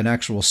an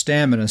actual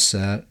stamina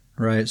set,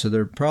 right? So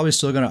they're probably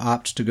still going to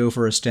opt to go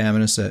for a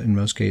stamina set in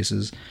most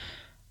cases.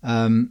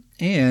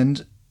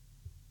 And,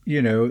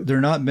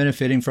 they're not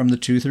benefiting from the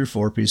 2 through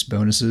 4 piece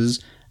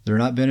bonuses. They're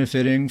not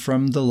benefiting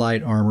from the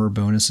light armor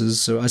bonuses.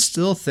 So I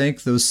still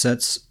think those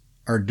sets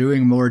are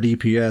doing more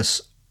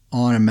DPS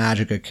on a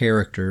Magicka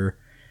character,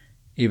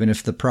 even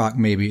if the proc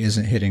maybe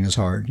isn't hitting as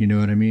hard. You know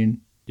what I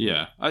mean?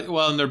 Yeah.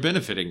 And they're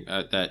benefiting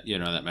that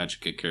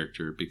Magicka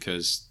character,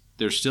 because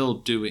they're still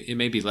doing, it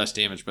may be less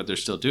damage, but they're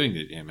still doing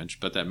the damage.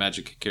 But that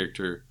Magicka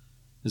character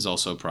is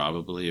also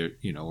probably,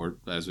 or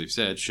as we've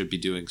said, should be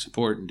doing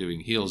support and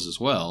doing heals as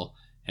well.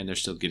 And they're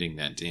still getting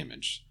that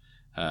damage.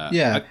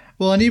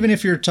 And even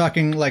if you're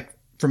talking like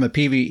from a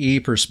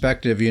PvE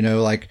perspective,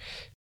 like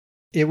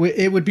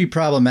it would be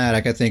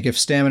problematic, I think, if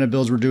stamina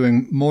builds were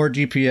doing more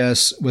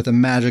DPS with a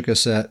Magicka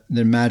set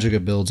than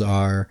Magicka builds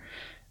are.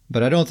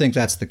 But I don't think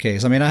that's the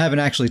case. I mean, I haven't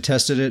actually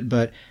tested it,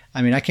 but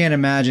I mean, I can't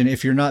imagine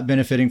if you're not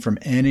benefiting from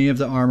any of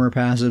the armor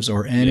passives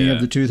or any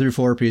of the 2 through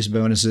 4 piece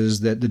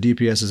bonuses that the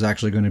DPS is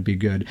actually going to be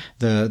good.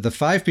 The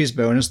 5 piece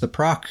bonus, the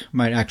proc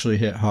might actually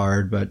hit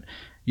hard, but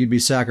you'd be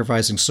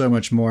sacrificing so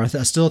much more. I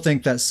still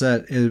think that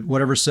set,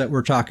 whatever set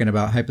we're talking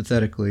about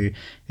hypothetically,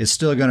 is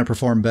still going to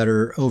perform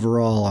better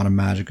overall on a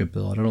Magicka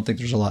build. I don't think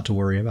there's a lot to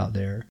worry about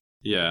there.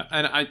 Yeah,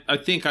 and I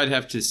think I'd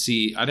have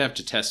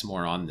to test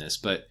more on this,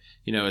 but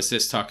is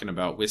this talking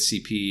about with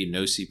CP,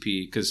 no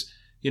CP? Because,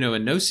 in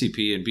no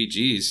CP and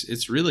BGs,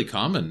 it's really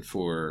common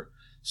for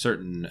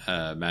certain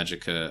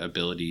Magicka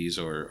abilities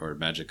or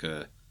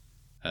Magicka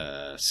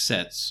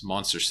sets,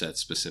 monster sets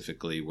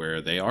specifically,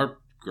 where they are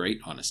great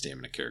on a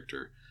stamina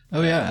character.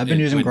 Oh, yeah. I've been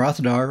using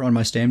Grothdar on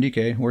my Stam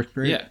DK. Worked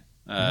great.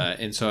 Yeah.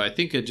 And so I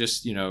think it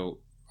just,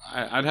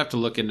 I'd have to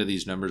look into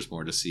these numbers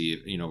more to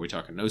see, are we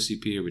talking no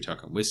CP? Are we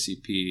talking with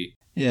CP?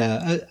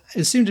 Yeah,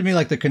 it seemed to me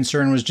like the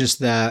concern was just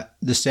that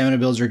the stamina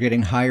builds are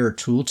getting higher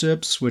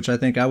tooltips, which I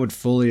think I would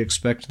fully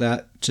expect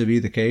that to be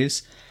the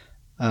case.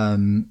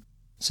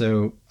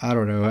 So I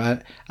don't know.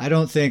 I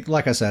don't think,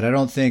 like I said, I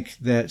don't think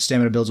that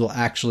stamina builds will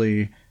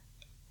actually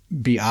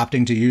be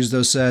opting to use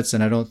those sets,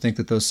 and I don't think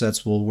that those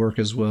sets will work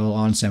as well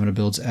on stamina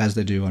builds as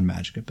they do on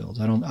Magicka builds.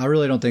 I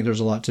really don't think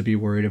there's a lot to be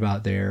worried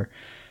about there.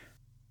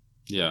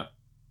 Yeah.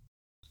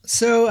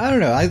 So I don't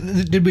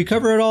know. Did we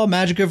cover it all?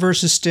 Magicka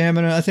versus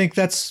stamina? I think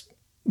that's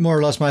more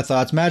or less my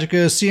thoughts.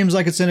 Magicka seems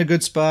like it's in a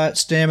good spot.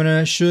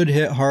 Stamina should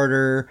hit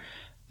harder.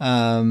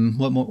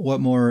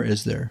 What more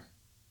is there?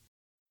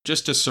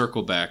 Just to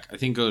circle back, I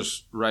think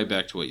goes right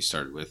back to what you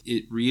started with.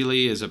 It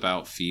really is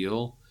about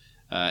feel.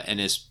 And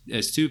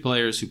as two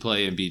players who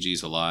play in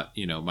BGs a lot,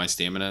 my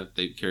stamina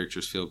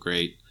characters feel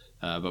great.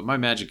 But my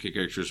Magicka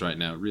characters right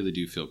now really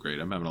do feel great.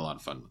 I'm having a lot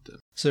of fun with them.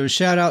 So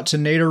shout out to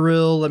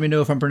Naderil. Let me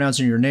know if I'm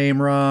pronouncing your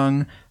name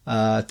wrong.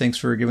 Thanks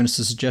for giving us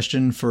a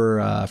suggestion for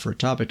a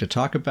topic to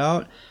talk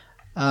about.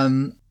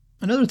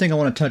 Another thing I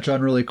want to touch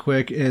on really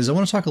quick is I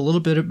want to talk a little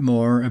bit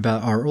more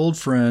about our old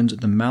friend,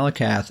 the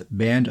Malacath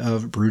Band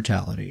of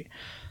Brutality.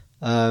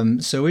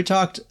 So we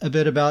talked a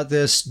bit about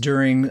this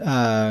during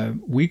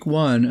week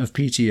 1 of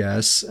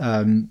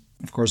PTS.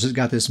 Of course, it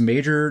got this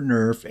major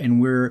nerf,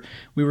 and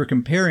we were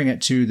comparing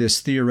it to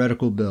this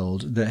theoretical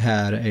build that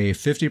had a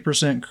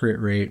 50% crit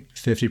rate,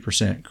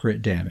 50%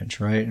 crit damage,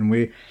 right? And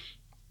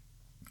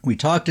we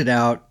talked it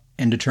out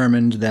and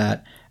determined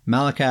that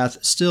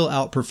Malakath still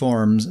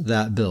outperforms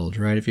that build,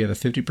 right? If you have a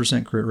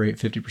 50% crit rate,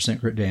 50%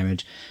 crit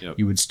damage,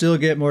 you would still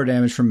get more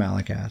damage from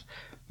Malakath.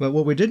 But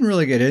what we didn't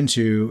really get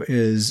into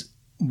is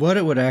what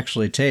it would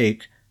actually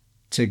take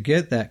to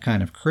get that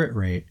kind of crit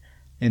rate.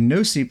 In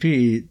no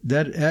CP,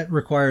 that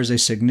requires a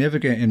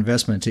significant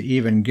investment to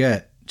even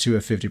get to a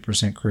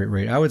 50% crit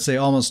rate. I would say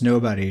almost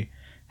nobody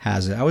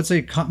has it. I would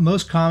say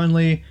most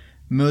commonly,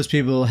 most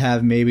people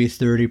have maybe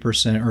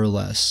 30% or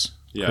less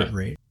crit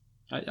rate.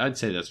 I'd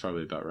say that's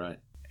probably about right.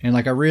 And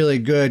like a really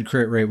good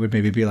crit rate would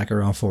maybe be like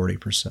around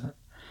 40%.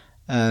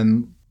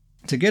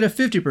 To get a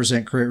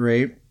 50% crit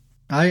rate,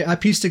 I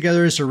pieced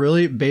together just a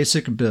really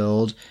basic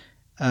build.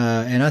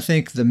 And I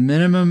think the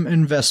minimum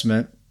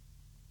investment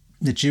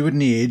that you would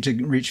need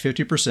to reach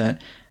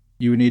 50%,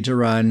 you would need to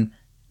run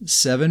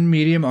 7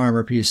 medium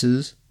armor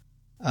pieces,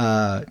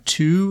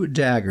 2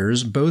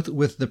 daggers, both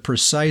with the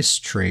precise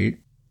trait,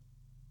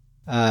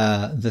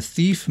 the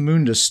Thief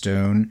Mundus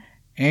Stone,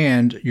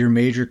 and your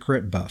major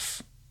crit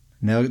buff.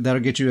 Now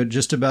that'll get you at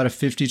just about a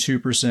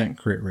 52%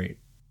 crit rate.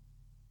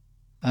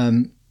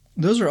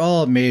 Those are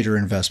all major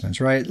investments,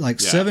 right? Like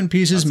 7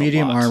 pieces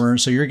medium armor,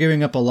 so you're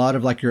giving up a lot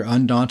of like your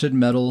undaunted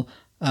metal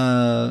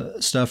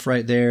stuff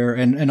right there,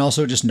 and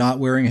also just not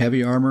wearing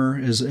heavy armor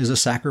is a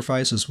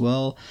sacrifice as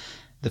well.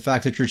 The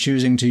fact that you're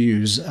choosing to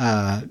use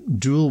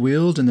dual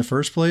wield in the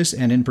first place,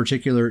 and in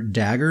particular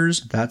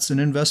daggers, that's an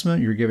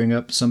investment. You're giving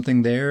up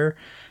something there.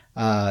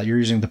 You're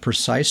using the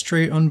precise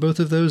trait on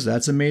both of those.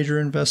 That's a major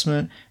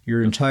investment.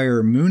 Your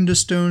entire Mundus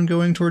Stone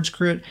going towards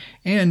crit.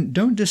 And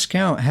don't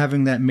discount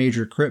having that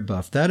major crit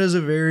buff. That is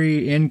a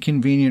very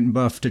inconvenient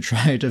buff to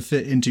try to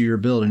fit into your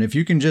build. And if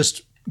you can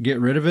just get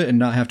rid of it and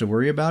not have to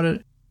worry about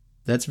it,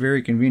 that's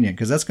very convenient,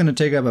 because that's going to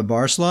take up a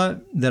bar slot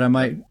that I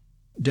might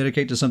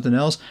dedicate to something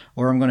else,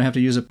 or I'm going to have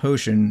to use a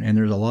potion, and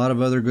there's a lot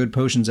of other good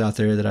potions out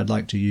there that I'd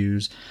like to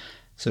use.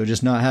 So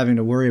just not having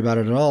to worry about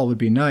it at all would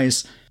be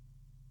nice.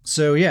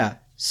 So yeah,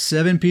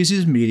 7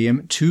 pieces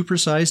medium, 2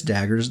 precise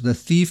daggers, the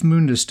Thief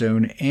Mundus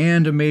Stone,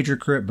 and a major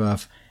crit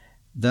buff.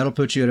 That'll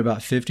put you at about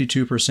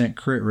 52%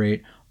 crit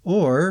rate.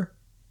 Or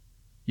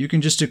you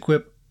can just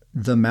equip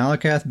the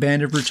Malakath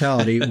Band of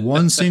Brutality,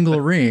 1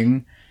 single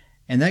ring,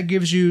 and that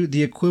gives you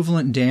the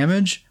equivalent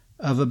damage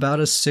of about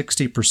a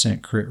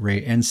 60% crit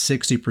rate and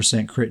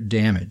 60% crit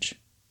damage.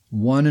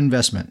 1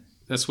 investment.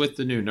 That's with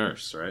the new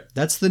nerfs, right?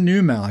 That's the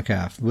new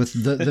Malakath with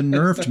the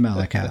nerfed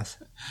Malakath.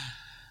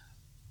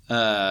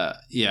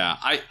 Yeah,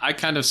 I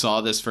kind of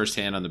saw this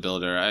firsthand on the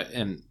builder,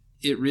 and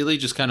it really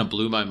just kind of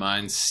blew my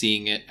mind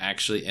seeing it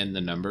actually in the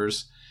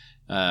numbers.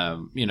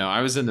 I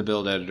was in the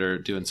build editor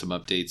doing some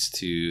updates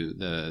to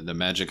the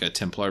Magicka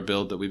Templar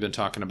build that we've been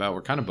talking about.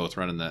 We're kind of both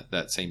running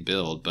that same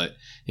build, but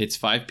it's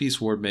 5-piece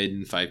Ward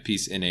Maiden,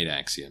 5-piece Innate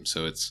Axiom.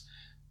 So it's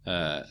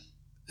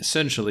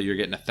essentially you're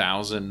getting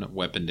 1,000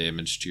 weapon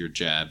damage to your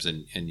jabs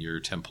and your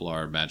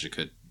Templar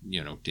Magicka,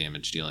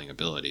 damage dealing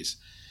abilities,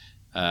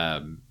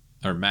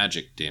 or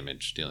magic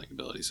damage dealing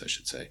abilities, I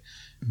should say.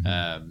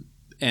 Mm-hmm.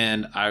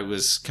 And I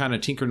was kind of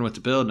tinkering with the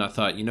build, and I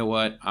thought, you know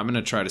what? I'm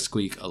going to try to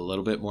squeak a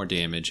little bit more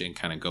damage and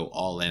kind of go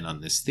all in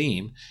on this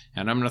theme.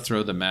 And I'm going to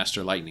throw the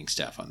Master Lightning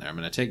Staff on there. I'm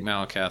going to take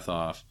Malakath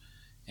off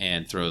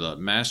and throw the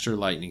Master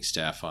Lightning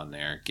Staff on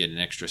there, get an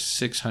extra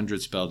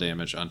 600 spell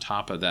damage on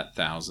top of that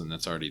 1,000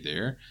 that's already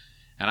there.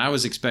 And I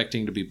was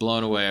expecting to be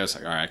blown away. I was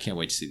like, all right, I can't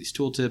wait to see these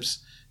tooltips.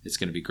 It's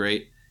going to be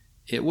great.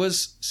 It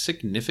was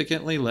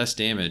significantly less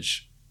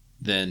damage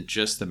than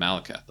just the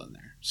Malakath on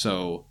there.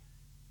 So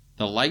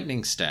the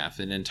Lightning Staff,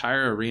 an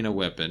entire arena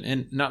weapon,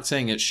 and not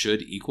saying it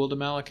should equal to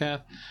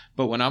Malakath,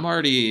 but when I'm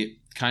already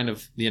kind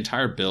of, the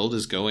entire build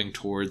is going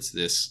towards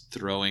this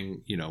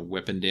throwing,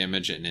 weapon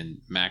damage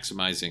and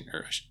maximizing,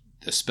 or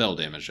the spell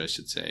damage, I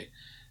should say,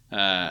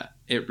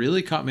 it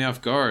really caught me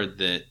off guard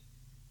that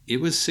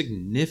it was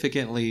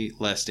significantly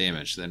less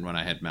damage than when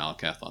I had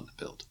Malakath on the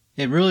build.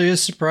 It really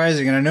is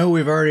surprising, and I know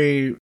we've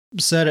already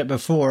said it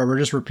before, we're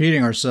just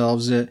repeating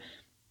ourselves, that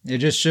it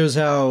just shows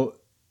how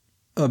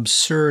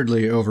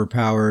absurdly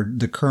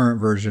overpowered the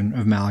current version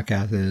of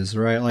Malakath is,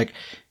 right? Like,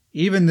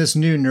 even this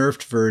new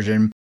nerfed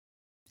version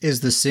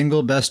is the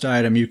single best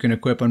item you can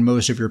equip on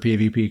most of your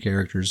PvP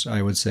characters,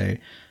 I would say.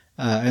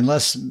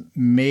 Unless you're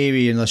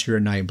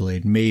a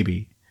Nightblade,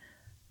 maybe.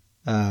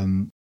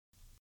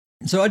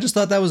 So I just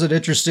thought that was an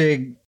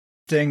interesting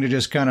thing to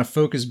just kind of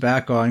focus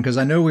back on, because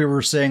I know we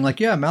were saying, like,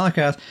 yeah,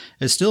 Malakath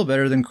is still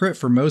better than crit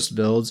for most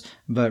builds,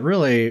 but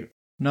really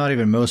not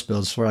even most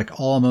builds, for like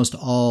almost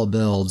all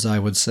builds, I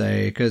would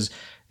say, because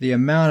the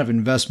amount of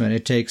investment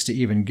it takes to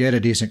even get a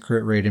decent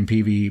crit rate in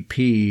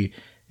PvP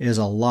is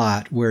a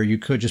lot, where you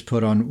could just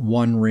put on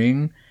 1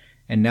 ring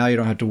and now you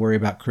don't have to worry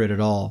about crit at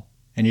all.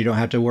 And you don't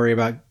have to worry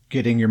about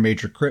getting your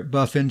major crit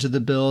buff into the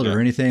build or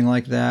anything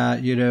like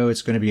that.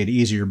 It's going to be an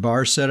easier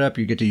bar setup.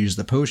 You get to use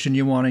the potion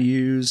you want to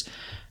use.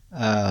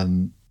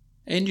 And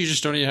you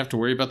just don't even have to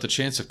worry about the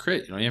chance of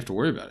crit. You don't even have to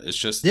worry about it. It's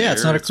just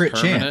it's not a crit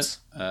chance.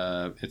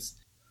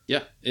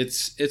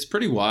 It's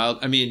pretty wild.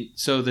 I mean,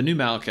 so the new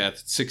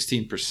Malakath,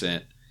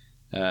 16%.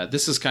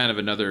 This is kind of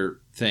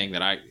another thing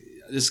that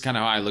this is kind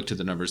of how I looked at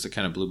the numbers that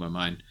kind of blew my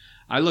mind.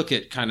 I look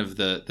at kind of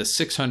the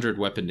 600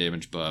 weapon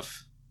damage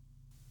buff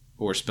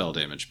or spell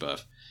damage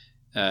buff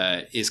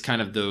is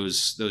kind of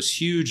those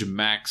huge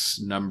max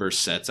number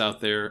sets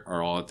out there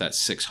are all at that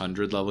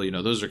 600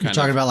 level. Those are kind of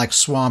talking about like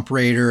Swamp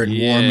Raider and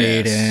War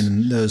Maiden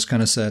and those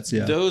kind of sets.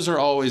 Yeah, those are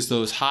always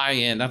those high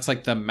end. That's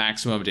like the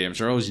maximum damage.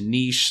 They're always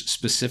niche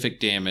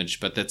specific damage,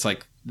 but that's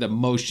like the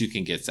most you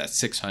can get is that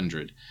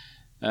 600.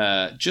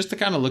 Just to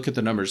kind of look at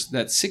the numbers,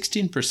 that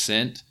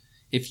 16%.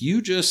 If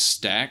you just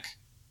stack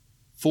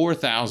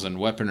 4,000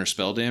 weapon or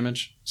spell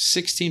damage,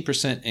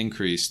 16%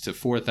 increase to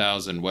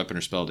 4,000 weapon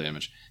or spell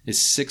damage is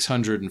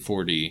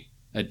 640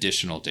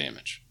 additional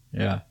damage.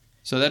 Yeah.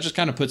 So that just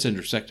kind of puts it in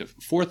perspective.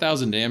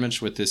 4,000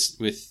 damage with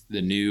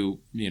the new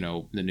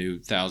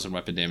 1,000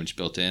 weapon damage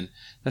built in.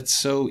 That's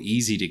so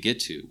easy to get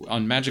to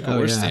on magical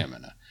or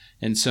stamina.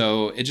 And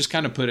so it just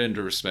kind of put it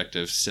into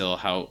perspective still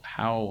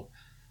how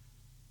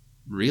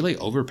really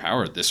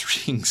overpowered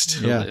this ring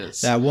still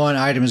is. That one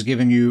item is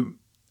giving you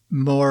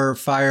more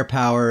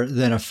firepower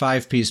than a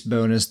 5-piece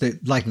bonus,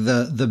 that like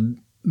the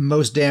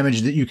most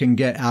damage that you can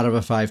get out of a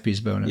 5-piece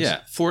bonus.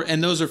 Yeah,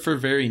 and those are for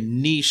very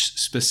niche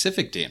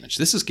specific damage.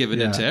 This is given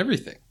into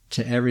everything.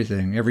 To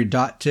everything. Every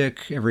dot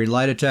tick, every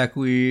light attack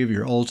weave,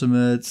 your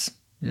ultimates.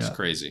 Yeah. It's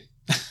crazy.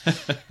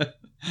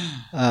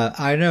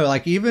 I know,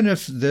 like even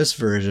if this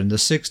version, the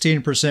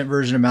 16%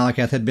 version of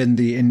Malacath had been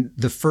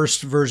the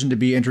first version to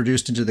be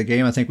introduced into the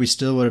game, I think we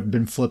still would have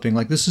been flipping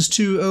like, this is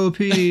too OP,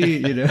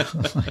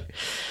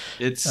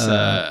 It's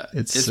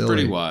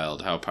pretty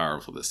wild how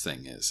powerful this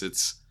thing is.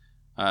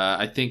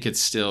 I think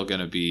it's still going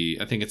to be,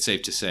 I think it's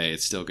safe to say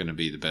it's still going to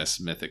be the best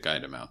mythic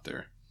item out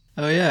there.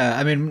 Oh yeah.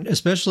 I mean,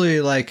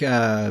 especially like,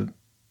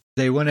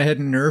 they went ahead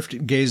and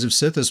nerfed Gaze of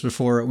Sithis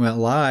before it went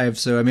live.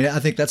 So, I mean, I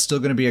think that's still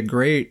going to be a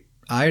great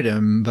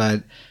item,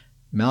 but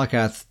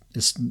Malacath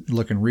is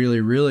looking really,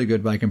 really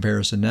good by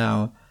comparison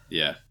now.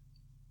 Yeah.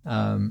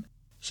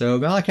 So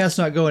Malacath's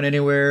not going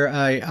anywhere.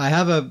 I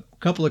have a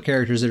couple of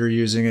characters that are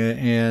using it,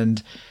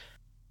 and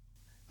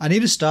I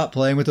need to stop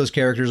playing with those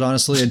characters,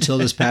 honestly, until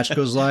this patch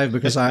goes live,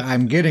 because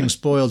I'm getting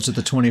spoiled to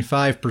the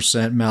 25%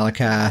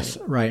 Malacath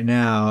right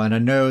now, and I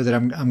know that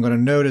I'm going to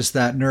notice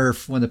that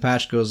nerf when the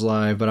patch goes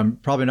live, but I'm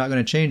probably not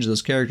going to change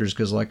those characters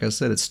because, like I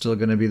said, it's still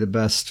going to be the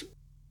best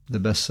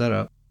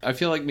setup. I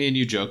feel like me and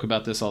you joke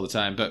about this all the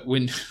time, but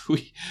when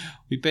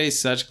we pay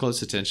such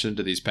close attention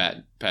to these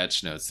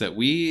patch notes that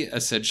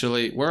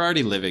we're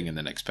already living in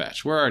the next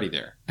patch. We're already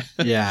there.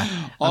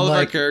 Yeah. All of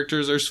our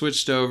characters are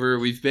switched over.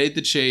 We've made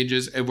the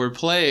changes, and we're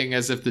playing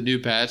as if the new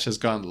patch has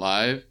gone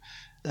live.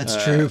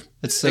 That's true.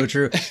 It's so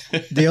true.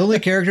 The only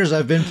characters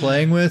I've been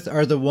playing with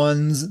are the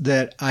ones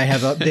that I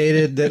have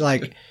updated that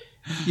like...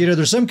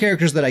 there's some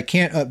characters that I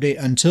can't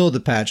update until the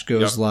patch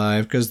goes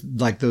live because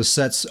like those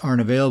sets aren't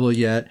available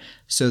yet.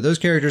 So those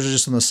characters are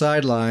just on the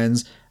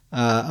sidelines.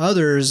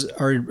 Others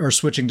are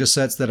switching to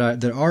sets that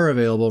are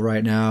available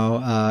right now.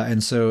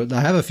 And so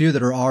I have a few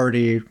that are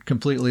already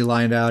completely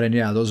lined out. And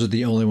yeah, those are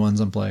the only ones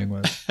I'm playing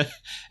with.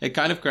 It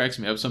kind of cracks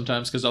me up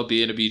sometimes because I'll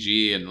be in a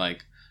BG and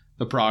like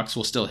the procs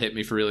will still hit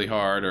me for really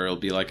hard, or it'll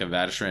be like a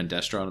Vatishran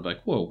Destro, and I'm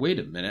like, whoa, wait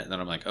a minute. And then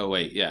I'm like, oh,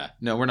 wait, yeah.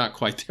 No, we're not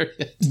quite there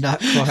yet. Not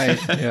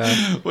quite,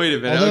 yeah. Wait a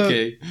minute,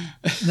 okay.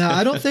 Now,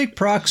 I don't think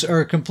procs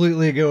are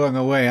completely going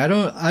away. I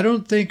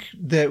don't think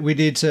that we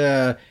need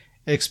to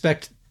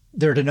expect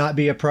there to not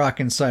be a proc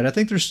inside. I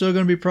think there's still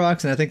going to be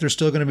procs, and I think there's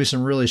still going to be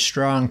some really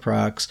strong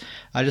procs.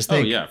 I just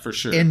think, for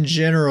sure. In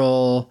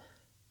general,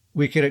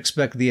 we could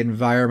expect the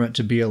environment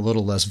to be a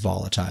little less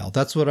volatile.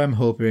 That's what I'm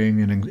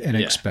hoping and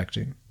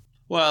expecting.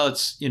 Well,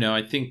 it's,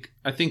 I think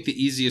the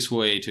easiest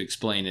way to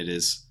explain it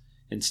is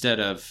instead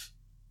of,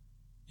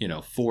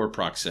 4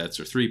 proc sets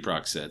or 3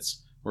 proc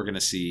sets, we're going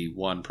to see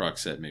 1 proc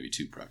set, maybe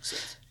 2 proc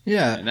sets.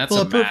 Yeah. And that's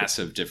a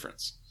massive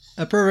difference.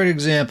 A perfect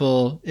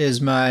example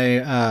is my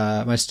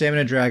my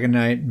Stamina Dragon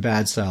Knight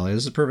Bad Sally.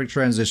 This is a perfect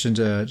transition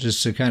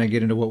to kind of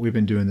get into what we've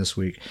been doing this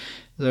week.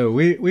 So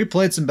we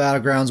played some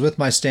Battlegrounds with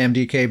my Stam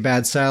DK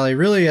Bad Sally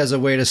really as a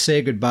way to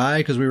say goodbye,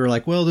 because we were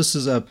like, well, this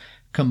is a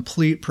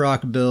complete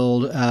proc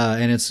build,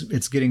 and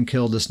it's getting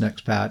killed this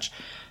next patch.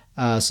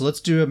 So let's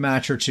do a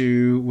match or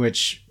two,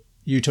 which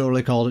you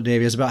totally called it,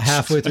 Davey. It's about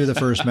halfway through the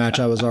first match.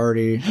 I was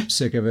already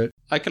sick of it.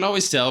 I can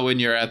always tell when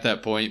you're at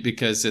that point,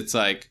 because it's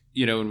like,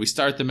 when we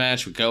start the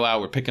match, we go out,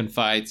 we're picking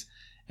fights,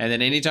 and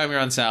then anytime you're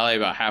on Sally,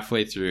 about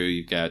halfway through,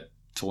 you've got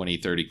 20,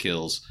 30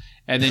 kills.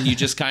 And then you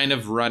just kind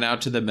of run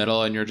out to the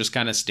middle, and you're just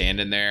kind of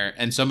standing there,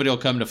 and somebody will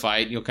come to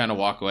fight, and you'll kind of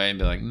walk away and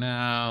be like,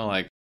 no,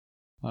 like,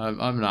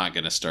 I'm not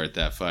going to start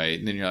that fight.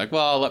 And then you're like,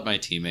 well, I'll let my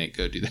teammate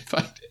go do that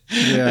fight.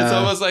 Yeah. It's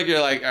almost like you're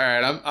like, all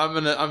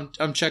right,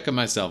 I'm checking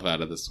myself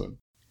out of this one.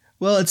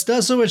 Well, it's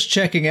not so much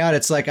checking out.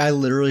 It's like I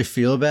literally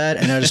feel bad,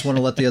 and I just want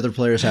to let the other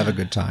players have a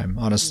good time,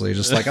 honestly.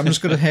 Just like I'm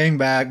just going to hang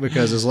back,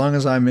 because as long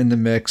as I'm in the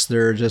mix,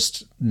 they're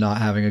just not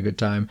having a good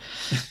time.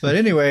 But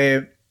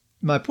anyway,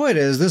 my point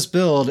is this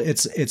build,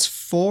 it's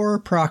 4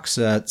 proc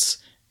sets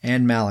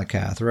and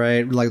Malacath,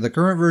 right? Like the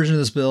current version of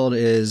this build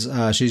is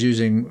she's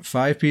using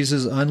 5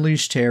 pieces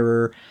Unleash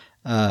Terror,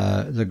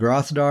 the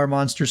Grothdar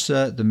monster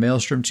set, the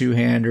Maelstrom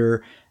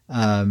 2-hander,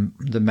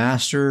 the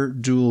Master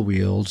dual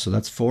wield, so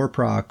that's 4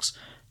 procs,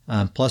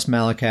 plus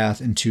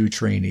Malakath and 2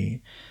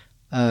 trainee.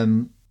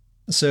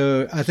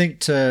 So I think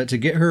to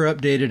get her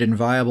updated and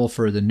viable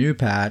for the new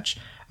patch,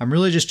 I'm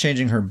really just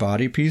changing her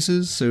body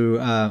pieces. So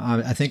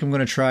I think I'm going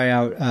to try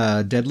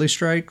out Deadly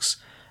Strikes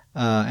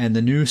and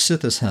the new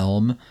Sithis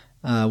Helm,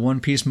 One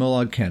Piece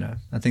Molag Kenna.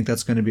 I think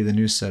that's going to be the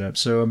new setup.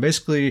 So I'm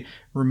basically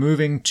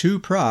removing 2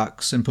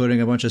 procs and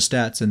putting a bunch of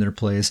stats in their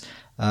place.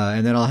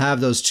 And then I'll have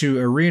those 2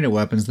 arena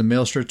weapons, the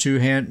Maelstrom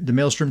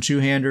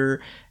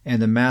two-hander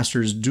and the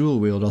Master's dual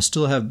wield. I'll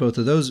still have both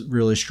of those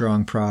really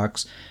strong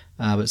procs.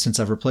 But since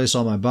I've replaced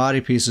all my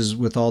body pieces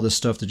with all this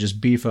stuff to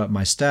just beef up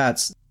my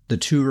stats, the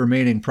 2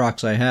 remaining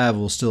procs I have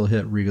will still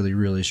hit really,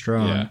 really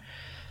strong.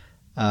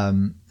 Yeah.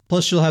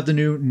 Plus, you'll have the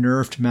new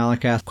nerfed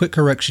Malakath. Quick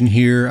correction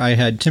here. I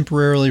had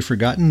temporarily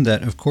forgotten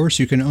that, of course,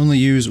 you can only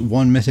use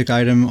 1 mythic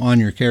item on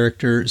your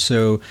character.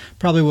 So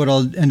probably what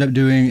I'll end up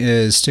doing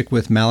is stick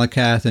with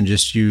Malakath and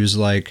just use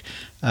like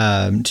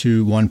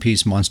 2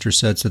 one-piece monster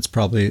sets. That's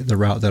probably the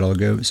route that I'll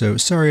go. So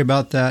sorry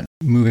about that.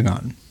 Moving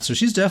on. So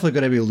she's definitely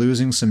going to be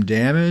losing some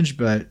damage,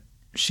 but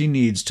she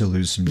needs to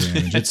lose some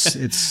damage.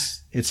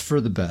 It's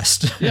for the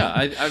best. Yeah,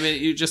 I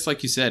mean, you just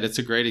like you said, it's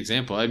a great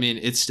example. I mean,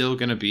 it's still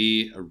going to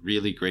be a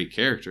really great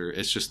character.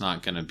 It's just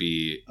not going to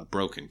be a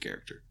broken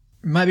character.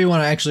 Might be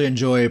one I actually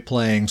enjoy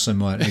playing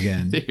somewhat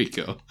again. There you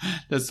go.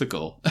 That's the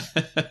goal.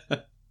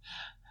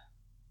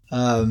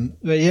 But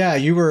yeah,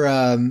 you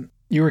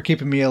were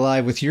keeping me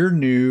alive with your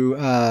new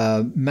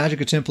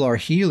Magicka Templar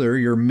healer,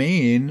 your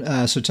main.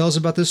 So tell us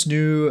about this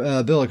new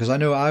build, because I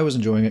know I was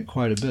enjoying it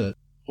quite a bit.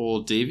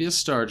 Well,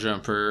 Davius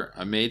Starjumper,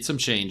 I made some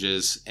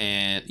changes,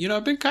 and,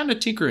 I've been kind of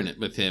tinkering it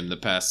with him the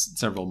past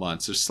several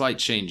months. There's slight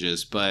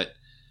changes, but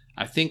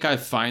I think I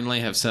finally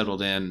have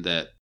settled in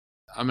that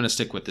I'm going to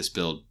stick with this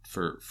build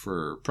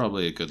for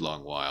probably a good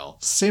long while.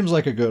 Seems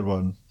like a good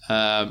one.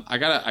 I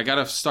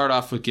gotta start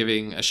off with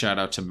giving a shout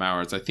out to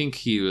Mowers. I think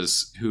he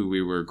was who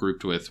we were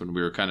grouped with when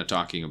we were kind of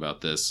talking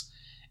about this,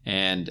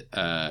 and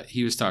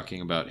he was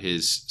talking about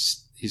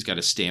he's got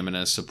a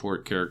stamina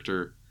support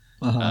character.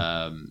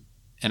 Uh-huh.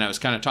 And I was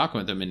kind of talking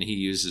with him, and he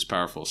uses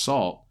Powerful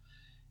Assault.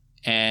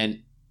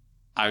 And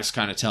I was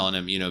kind of telling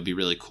him, it'd be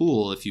really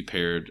cool if you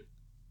paired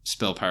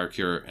Spell Power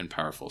Cure and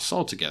Powerful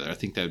Assault together. I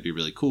think that would be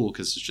really cool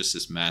because it's just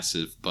this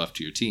massive buff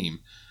to your team.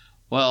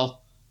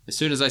 Well, as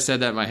soon as I said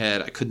that in my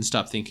head, I couldn't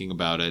stop thinking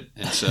about it.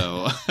 And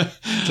so...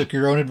 Took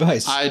your own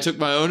advice. I took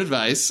my own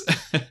advice.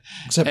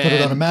 Except put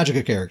it on a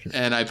Magicka character.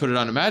 And I put it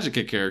on a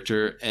Magicka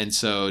character. And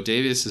so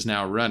Davius is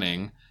now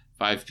running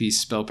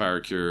 5-piece Spell Power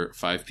Cure,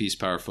 5-piece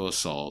Powerful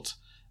Assault,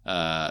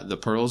 the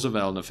Pearls of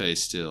Elnefay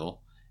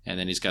still, and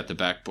then he's got the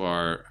back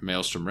bar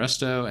Maelstrom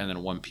Resto, and then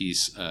a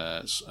 1-piece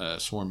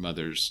Sworn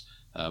Mother's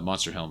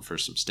Monster Helm for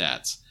some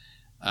stats.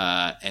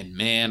 And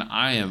man,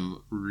 I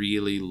am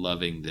really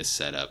loving this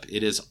setup.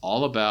 It is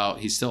all about,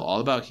 he's still all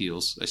about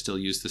heals. I still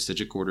use the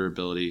Stygic Order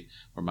ability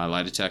where my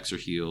light attacks are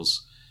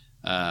heals.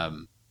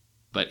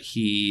 But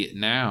he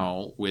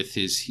now, with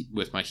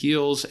my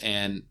heals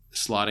and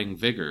slotting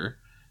Vigor,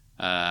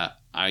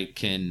 I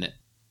can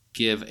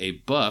give a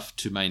buff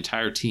to my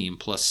entire team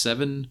plus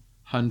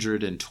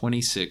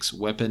 726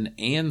 weapon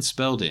and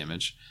spell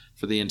damage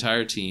for the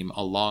entire team,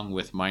 along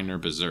with Minor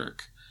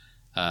Berserk.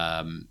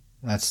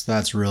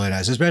 That's really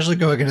nice, especially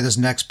going into this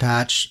next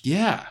patch.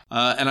 Yeah,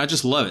 and I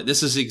just love it.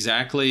 This is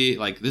exactly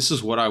this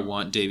is what I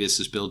want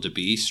Davius's build to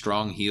be: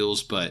 strong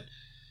heals, but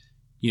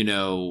he's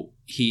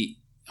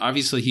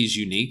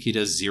unique. He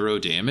does 0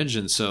 damage,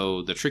 and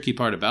so the tricky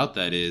part about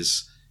that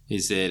is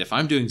that if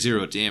I'm doing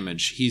 0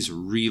 damage, he's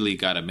really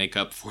got to make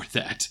up for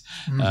that,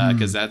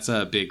 because that's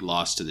a big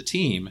loss to the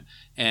team.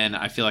 And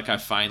I feel like I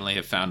finally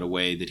have found a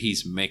way that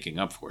he's making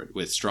up for it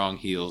with strong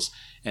heals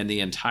and the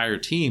entire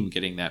team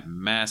getting that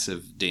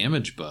massive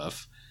damage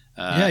buff.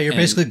 You're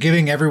basically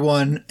giving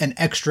everyone an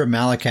extra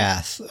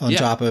Malakath on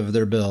top of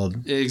their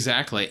build.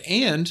 Exactly.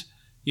 And,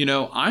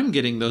 I'm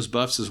getting those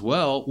buffs as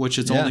well, which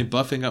is only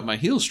buffing up my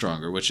heals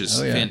stronger, which is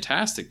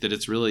fantastic that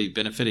it's really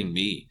benefiting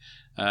me.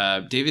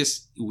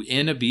 Davius,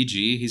 in a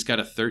BG, he's got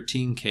a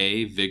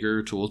 13k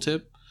Vigor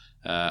tooltip.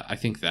 I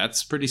think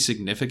that's pretty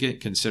significant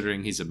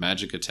considering he's a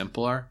Magicka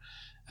Templar.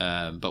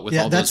 But with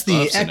all that's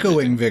those the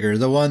Echoing Vigor,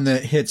 the one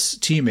that hits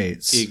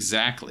teammates.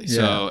 Exactly. Yeah.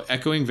 So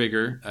Echoing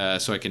Vigor,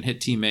 so I can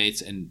hit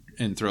teammates and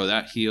throw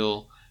that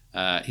heal.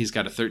 He's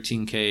got a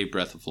 13k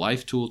Breath of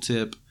Life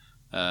tooltip,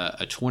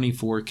 a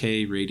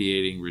 24k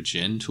Radiating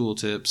Regen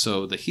tooltip.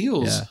 So the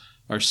heals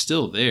are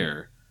still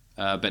there.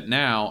 But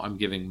now I'm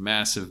giving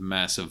massive,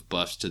 massive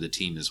buffs to the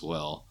team as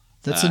well.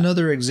 That's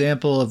another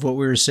example of what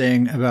we were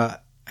saying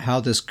about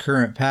how this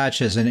current patch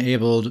has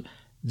enabled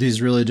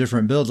these really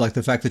different builds, like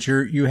the fact that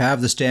you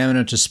have the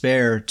stamina to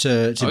spare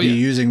to be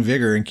using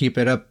Vigor and keep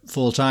it up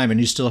full time,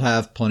 and you still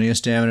have plenty of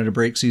stamina to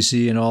break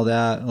CC and all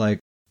that. Like,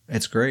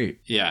 it's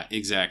great. Yeah,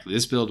 exactly.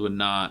 This build would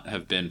not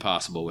have been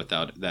possible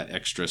without that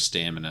extra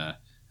stamina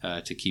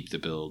to keep the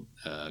build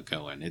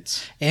going.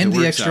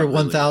 The extra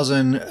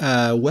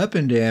 1,000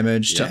 weapon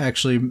damage to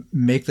actually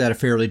make that a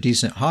fairly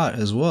decent hot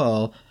as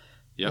well.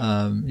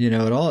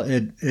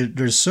 Yep.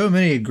 There's so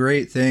many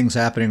great things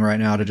happening right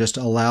now to just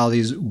allow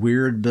these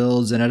weird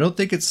builds, and I don't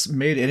think it's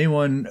made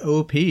anyone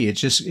OP. It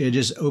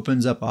just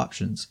opens up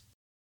options.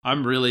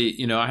 I'm really,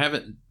 I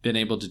haven't been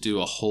able to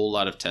do a whole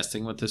lot of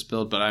testing with this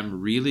build, but I'm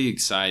really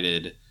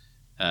excited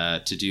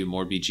to do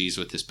more BGs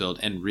with this build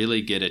and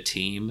really get a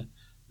team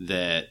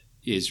that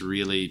is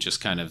really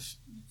just kind of,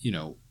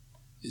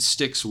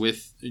 sticks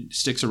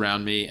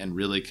around me and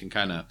really can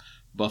kind of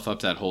buff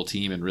up that whole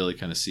team and really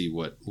kind of see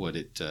what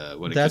it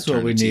that's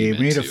what we need.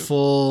 We need a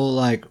full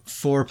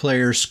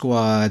 4-player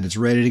squad that's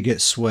ready to get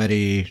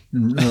sweaty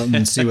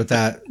and see what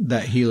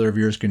that healer of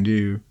yours can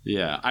do.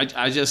 Yeah,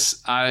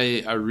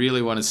 I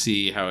really want to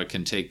see how it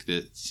can take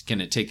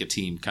a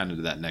team kind of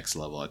to that next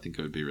level. I think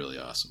it would be really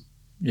awesome.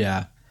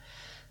 Yeah.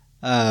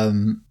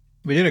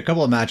 We did a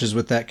couple of matches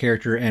with that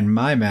character and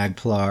my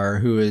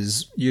Magplar, who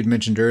is, you'd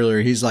mentioned earlier,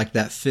 he's like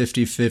that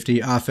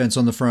 50-50 offense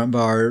on the front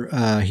bar,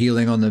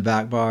 healing on the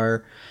back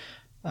bar.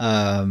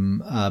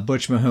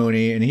 Butch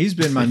Mahoney, and he's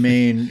been my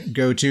main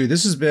go-to.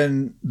 This has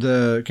been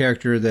the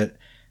character that,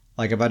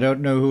 if I don't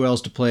know who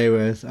else to play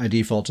with, I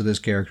default to this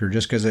character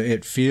just because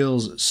it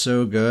feels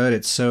so good.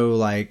 It's so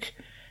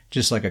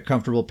just like a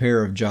comfortable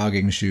pair of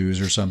jogging shoes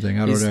or something.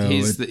 I don't know.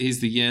 He's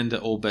the yin to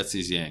old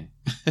Betsy's yang.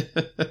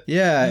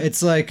 Yeah,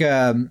 it's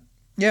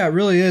yeah, it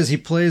really is. He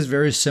plays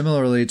very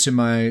similarly to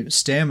my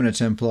Stamina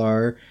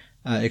Templar,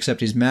 except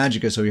he's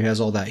Magicka, so he has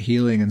all that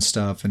healing and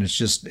stuff, and it's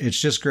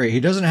just great.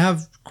 He doesn't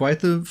have quite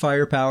the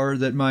firepower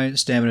that my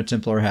Stamina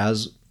Templar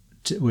has,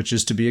 which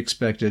is to be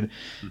expected,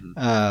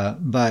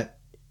 but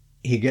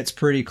he gets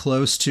pretty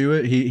close to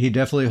it. He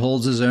definitely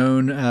holds his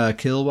own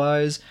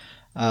kill-wise,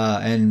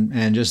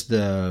 and just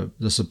the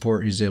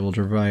support he's able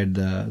to provide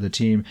the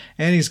team.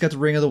 And he's got the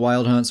Ring of the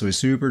Wild Hunt, so he's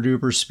super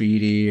duper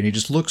speedy, and he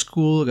just looks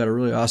cool. Got a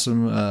really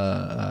awesome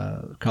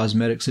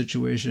cosmetic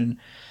situation.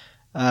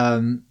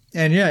 And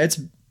yeah, it's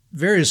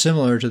very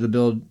similar to the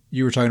build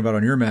you were talking about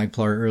on your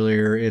Magplar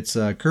earlier. It's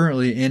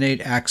currently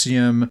Innate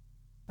Axiom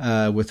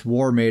with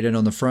War Maiden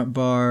on the front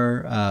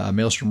bar, a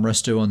Maelstrom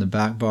Resto on the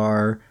back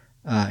bar,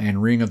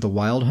 and Ring of the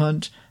Wild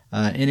Hunt.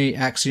 Innate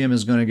Axiom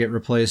is going to get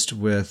replaced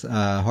with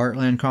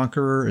Heartland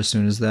Conqueror as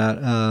soon as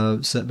that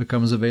set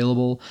becomes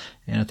available,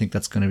 and I think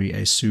that's going to be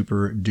a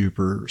super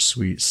duper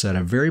sweet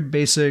setup. Very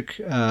basic,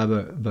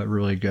 but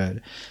really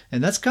good.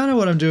 And that's kind of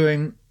what I'm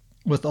doing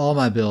with all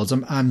my builds.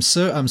 I'm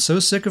so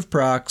sick of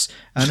procs.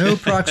 I know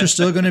procs are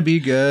still going to be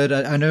good.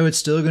 I know it's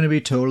still going to be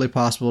totally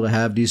possible to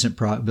have decent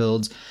proc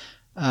builds,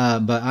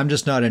 but I'm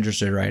just not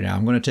interested right now.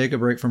 I'm going to take a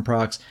break from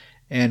procs,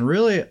 and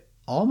really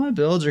all my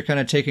builds are kind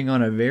of taking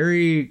on a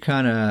very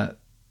kind of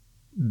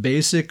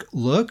basic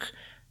look,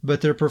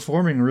 but they're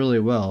performing really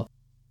well.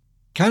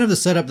 Kind of the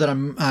setup that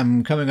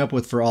I'm coming up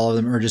with for all of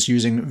them are just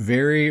using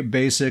very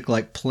basic,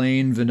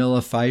 plain vanilla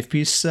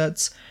 5-piece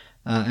sets,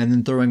 and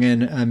then throwing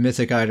in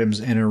mythic items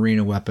and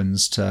arena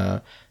weapons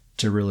to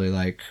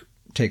really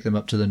take them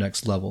up to the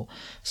next level.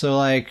 So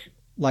like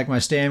my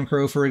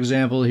Stamcrow, for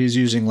example, he's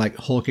using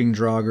Hulking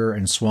Draugr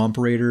and Swamp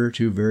Raider,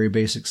 2 very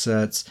basic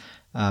sets.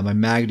 My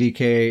Mag DK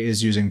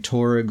is using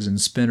Torrigs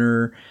and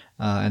Spinner,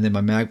 and then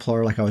my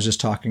Magplar, like I was just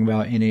talking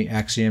about, Innate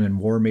Axiom and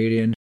War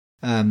Maiden.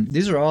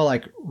 These are all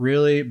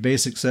really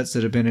basic sets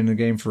that have been in the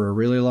game for a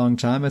really long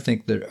time. I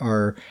think that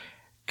are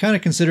kind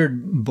of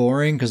considered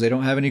boring because they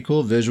don't have any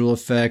cool visual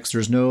effects.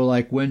 There's no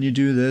when you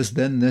do this,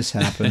 then this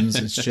happens.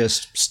 It's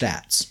just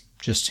stats.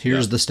 Just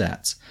here's the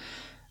stats.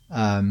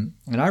 And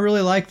I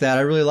really like that.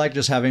 I really like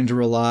just having to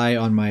rely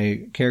on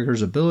my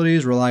character's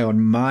abilities, rely on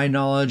my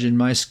knowledge and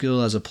my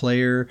skill as a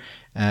player,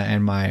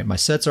 and my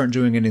sets aren't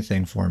doing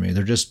anything for me.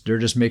 They're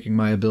just making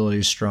my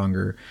abilities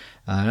stronger.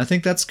 And I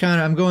think that's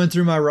I'm going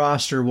through my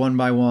roster one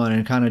by one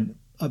and kind of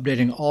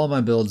updating all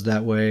my builds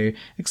that way,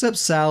 except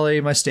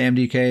Sally, my Stam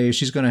DK.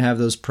 She's going to have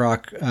those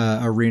proc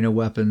arena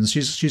weapons.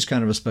 She's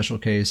kind of a special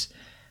case.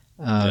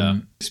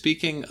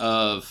 Speaking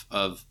of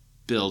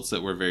builds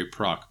that were very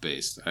proc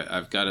based,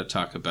 I've got to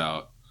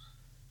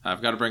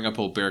bring up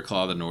old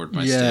Bearclaw the Nord,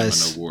 my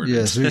Stamina Warden.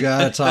 Yes, we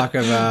got to talk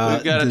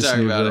about this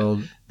new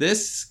build.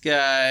 This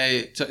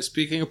guy,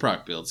 speaking of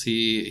proc builds,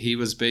 he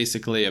was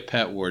basically a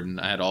pet warden.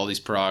 I had all these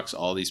procs,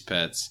 all these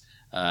pets,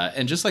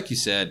 and just like you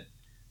said,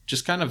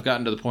 just kind of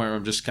gotten to the point where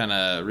I'm just kind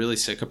of really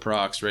sick of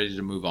procs, ready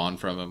to move on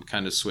from them,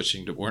 kind of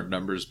switching to more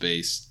numbers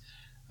based,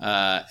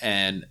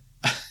 and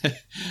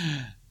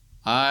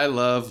I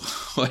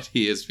love what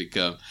he has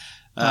become.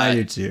 I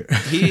do too.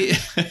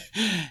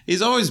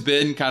 He's always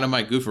been kind of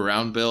my goof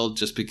around build,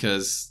 just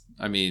because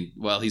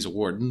he's a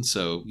warden,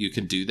 so you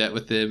can do that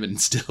with him and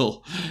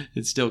still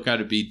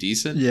kind of be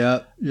decent.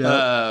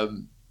 Yeah.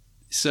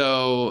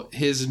 So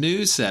his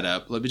new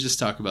setup, let me just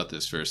talk about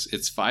this first.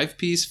 It's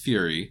 5-piece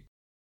Fury,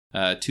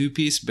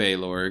 2-piece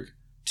Baylorg,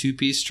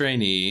 2-piece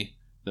Trainee,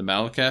 the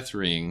Malakath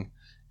Ring,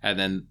 and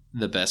then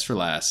the best for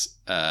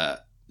last,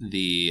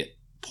 the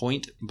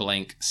Point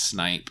Blank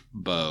Snipe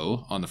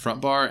bow on the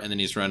front bar, and then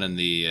he's running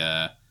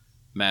the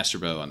Master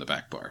Bow on the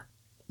back bar.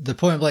 The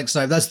Point Blank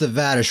Snipe, that's the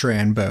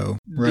Vatishran bow,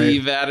 right? The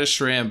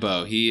Vatishran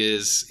bow. He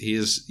is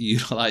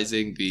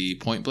utilizing the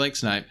Point Blank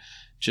Snipe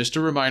just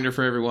a reminder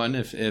for everyone,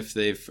 if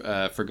they've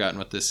forgotten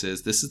what this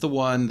is the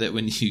one that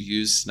when you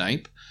use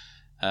snipe,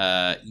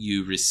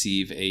 you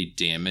receive a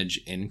damage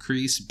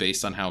increase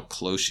based on how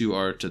close you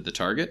are to the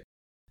target.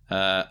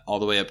 All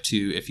the way up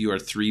to, if you are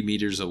 3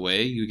 meters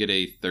away, you get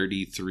a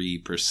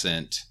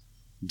 33%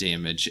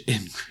 damage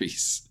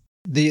increase.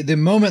 The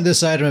moment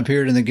this item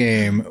appeared in the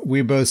game,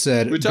 we both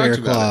said, Bear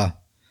Claw.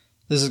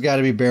 This has got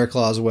to be Bear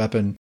Claw's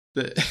weapon.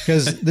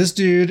 Because this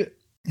dude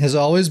has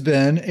always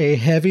been a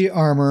heavy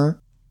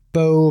armor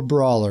bow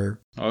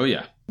brawler. Oh,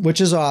 yeah. Which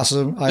is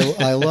awesome.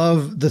 I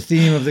love the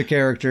theme of the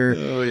character.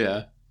 Oh,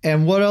 yeah.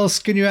 And what else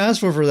can you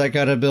ask for that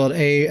kind of build?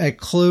 A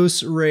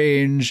close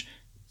range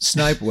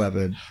snipe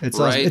weapon. It's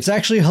right. awesome. It's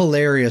actually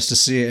hilarious to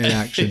see it in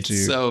action too.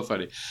 It's so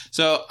funny.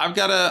 So I've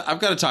got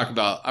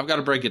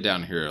to break it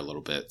down here a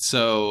little bit.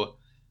 So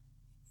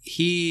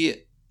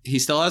he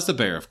still has the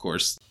bear, of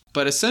course,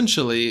 but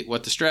essentially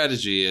what the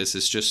strategy is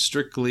just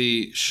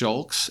strictly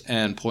shulks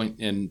and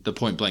the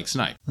point blank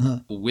snipe. Uh-huh.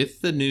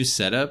 With the new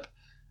setup,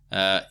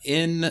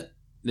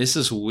 this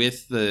is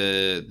with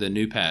the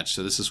new patch.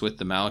 So this is with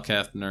the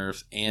Malakath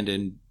nerf and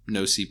in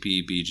no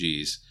CP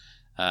BGs.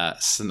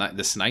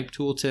 The snipe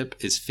tooltip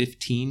is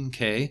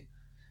 15k,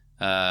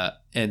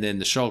 and then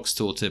the shulks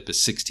tooltip is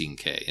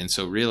 16k, and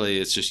so really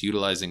it's just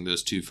utilizing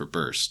those two for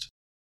burst.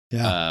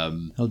 Yeah,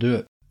 he'll do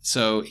it.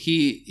 So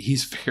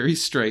he's very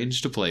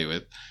strange to play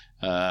with,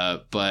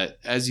 but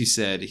as you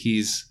said,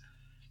 he's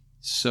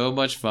so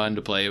much fun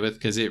to play with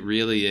because it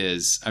really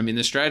is. I mean,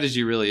 the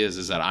strategy really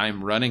is that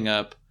I'm running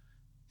up,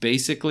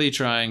 basically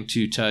trying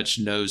to touch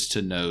nose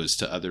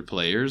to other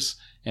players,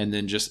 and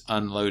then just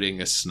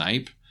unloading a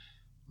snipe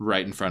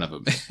right in front of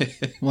him.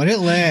 When it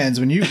lands,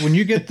 when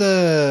you get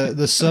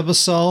the sub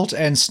assault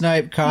and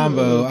snipe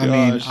combo, I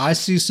mean, I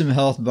see some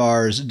health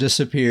bars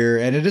disappear,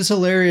 and it is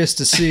hilarious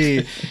to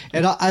see.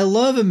 And I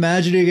love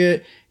imagining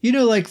it. You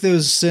know, like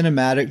those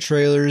cinematic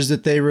trailers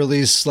that they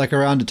release like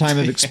around the time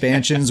of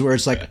expansions, where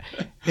it's like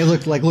it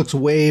looks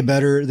way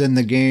better than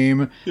the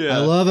game. Yeah. I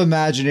love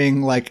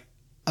imagining like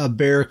a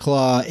bear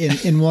claw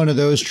in one of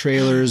those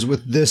trailers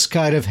with this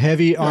kind of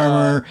heavy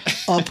armor,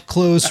 up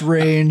close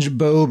range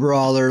bow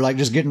brawler, like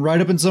just getting right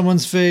up in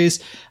someone's face.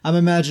 I'm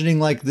imagining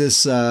like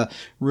this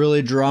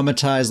really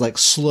dramatized, like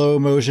slow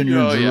motion.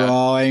 You're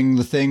drawing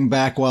the thing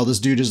back while this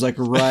dude is like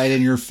right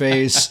in your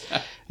face.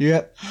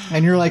 Yeah,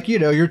 and you're like,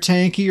 you're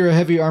tanky, you're a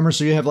heavy armor,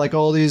 so you have like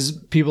all these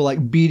people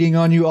like beating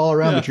on you all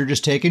around, but you're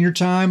just taking your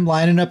time,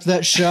 lining up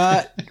that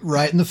shot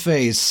right in the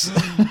face.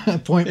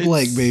 Point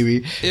blank,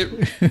 baby.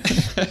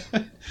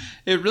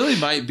 It really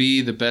might be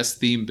the best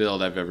theme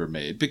build I've ever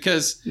made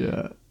because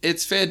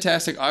it's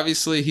fantastic.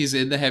 Obviously, he's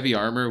in the heavy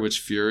armor, which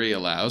Fury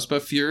allows,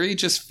 but Fury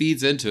just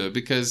feeds into it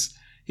because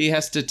he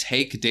has to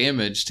take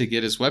damage to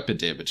get his weapon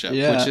damage up,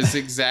 which is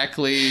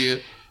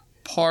exactly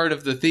part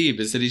of the theme,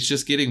 is that he's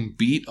just getting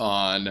beat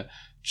on,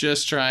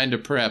 just trying to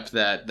prep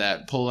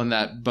that pulling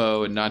that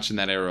bow and notching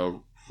that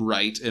arrow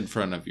right in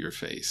front of your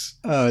face.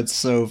 Oh, it's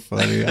so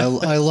funny. I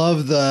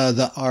love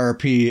the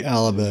RP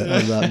element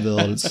of that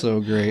build. It's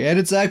so great. And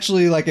it's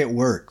actually like it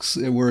works.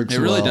 It works. It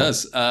really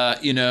does.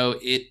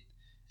 It,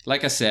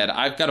 like I said,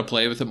 I've got to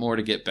play with it more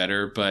to get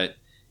better, but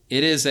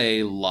it is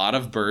a lot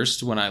of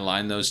burst when I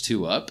line those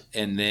two up.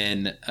 And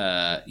then,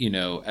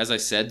 as I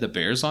said, the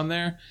bear's on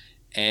there,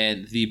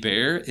 and the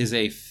bear is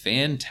a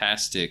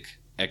fantastic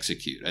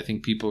execute. I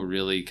think people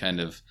really kind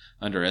of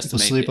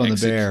underestimate. People sleep on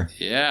the bear.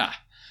 Yeah.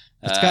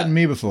 It's gotten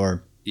me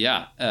before.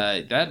 Yeah.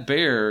 That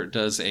bear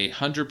does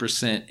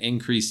 100%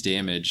 increased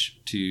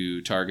damage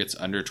to targets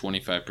under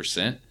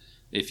 25%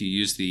 if you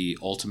use the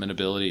ultimate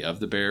ability of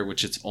the bear,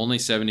 which it's only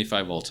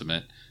 75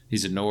 ultimate.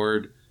 He's a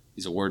Nord.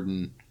 He's a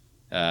Warden.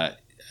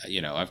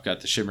 I've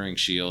got the Shimmering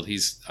Shield.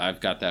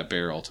 I've got that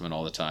bear ultimate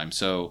all the time.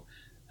 So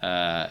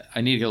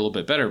I need to get a little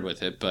bit better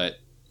with it, but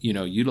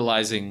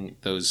utilizing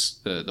those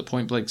the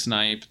point blank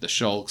snipe, the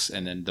shulks,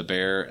 and then the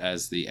bear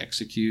as the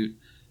execute.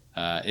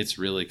 It's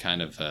really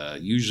kind of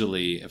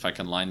usually if I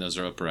can line those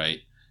up right,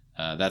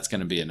 that's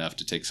going to be enough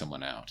to take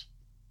someone out.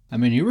 I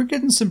mean, you were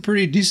getting some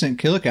pretty decent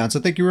kill counts. I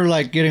think you were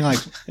getting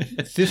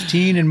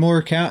 15 and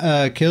more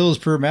kills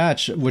per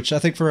match, which I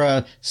think for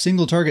a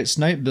single target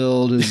snipe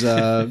build is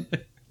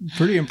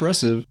pretty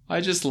impressive.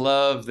 I just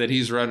love that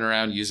he's running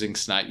around using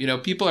snipe.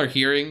 People are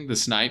hearing the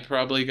snipe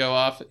probably go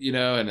off,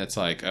 and it's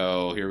like,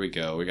 oh, here we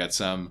go. We got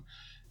some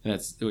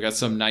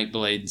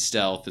Nightblade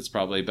stealth. It's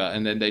probably about,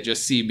 and then they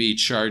just see me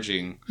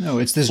charging. No,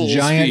 it's this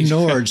giant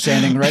Nord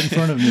standing right in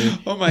front of me.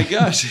 Oh my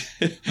gosh!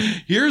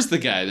 Here's the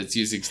guy that's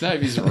using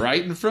snipe. He's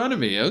right in front of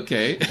me.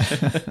 Okay.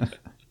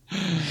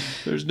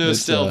 There's no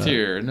stealth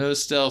here. No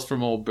stealth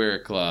from old Bear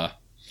Claw.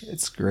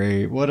 It's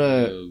great. What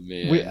a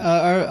man.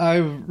 I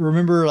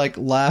remember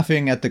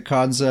laughing at the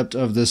concept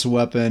of this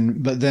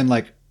weapon, but then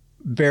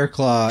Bear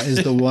Claw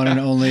is the one and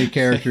only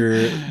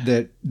character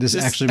that this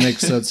actually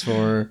makes sense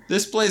for.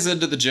 This plays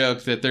into the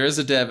joke that there is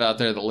a dev out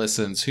there that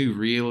listens who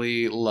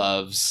really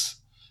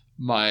loves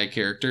my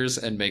characters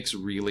and makes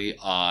really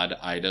odd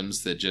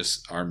items that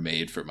just are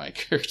made for my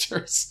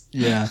characters.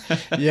 Yeah.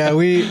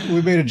 We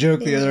made a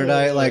joke the other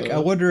night. Like, I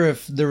wonder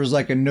if there was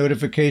like a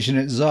notification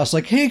at ZOS,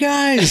 like, hey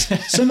guys,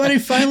 somebody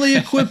finally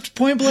equipped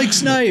Point Blank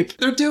Snipe.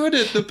 They're doing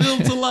it. The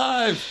build's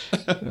alive.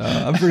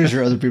 I'm pretty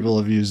sure other people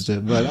have used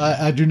it, but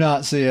I do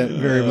not see it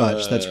very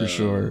much. That's for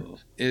sure.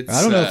 I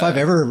don't know if I've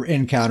ever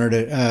encountered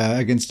it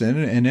against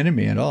an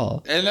enemy at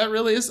all. And that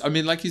really is, I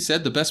mean, like you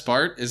said, the best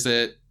part is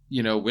that,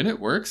 you know, when it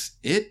works,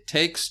 it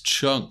takes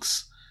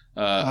chunks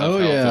of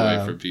health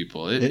away from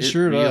people. It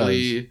sure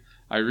really does.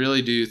 I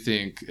really do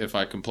think if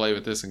I can play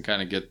with this and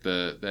kind of get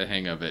the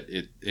hang of it,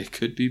 it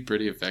could be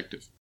pretty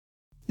effective.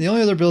 The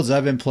only other builds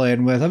I've been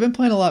playing with, I've been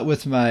playing a lot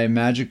with my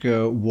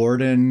Magicka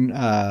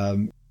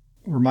Warden.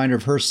 Reminder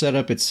of her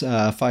setup, it's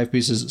 5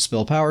 pieces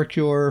Spell Power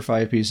Cure,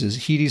 5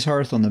 pieces Hades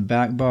Hearth on the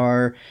back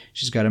bar.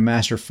 She's got a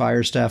Master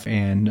Fire Staff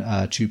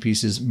and 2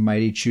 pieces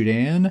Mighty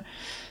Chudan.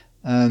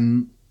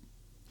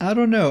 I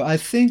don't know. I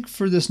think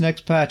for this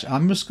next patch,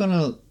 I'm just going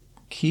to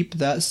keep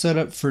that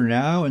setup for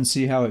now and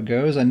see how it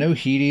goes. I know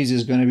Hades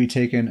is going to be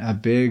taking a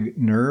big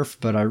nerf,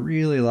 but I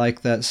really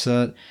like that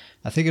set.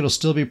 I think it'll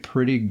still be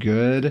pretty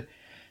good,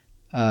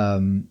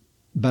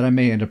 but I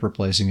may end up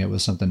replacing it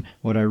with something.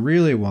 What I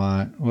really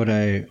want, what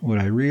I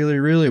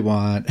really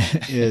want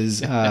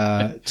is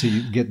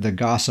to get the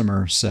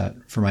Gossamer set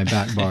for my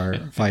back bar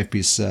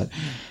 5-piece set.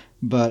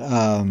 But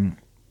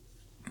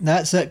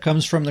that set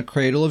comes from the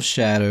Cradle of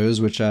Shadows,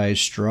 which I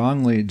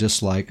strongly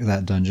dislike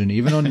that dungeon.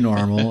 Even on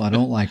normal, I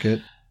don't like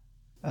it.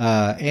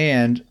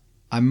 And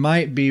I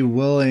might be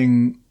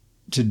willing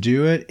to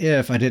do it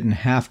if I didn't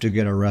have to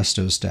get a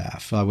Resto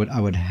Staff. I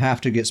would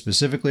have to get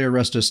specifically a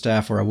Resto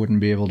Staff or I wouldn't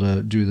be able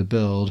to do the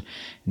build.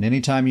 And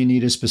anytime you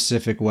need a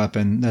specific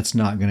weapon, that's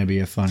not going to be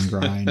a fun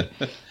grind.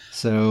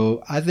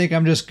 So I think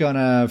I'm just going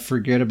to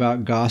forget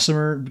about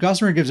Gossamer.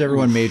 Gossamer gives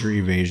everyone major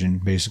evasion,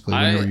 basically.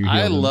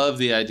 I love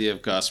the idea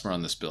of Gossamer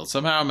on this build.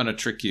 Somehow I'm going to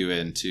trick you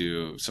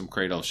into some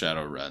Cradle of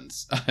Shadow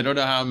runs. I don't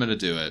know how I'm going to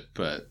do it,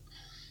 but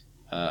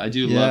I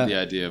do love the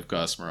idea of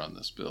Gossamer on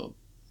this build.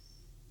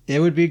 It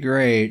would be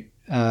great.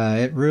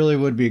 It really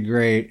would be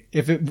great.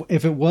 If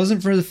it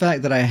wasn't for the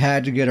fact that I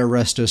had to get a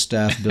Resto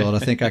Staff build, I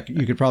think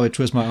you could probably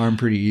twist my arm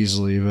pretty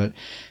easily, but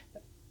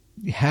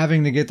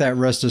having to get that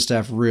Resto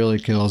Staff really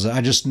kills it. I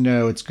just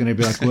know it's going to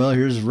be like, well,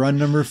 here's run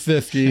number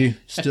 50.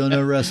 Still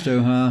no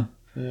Resto, huh?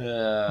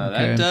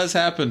 That does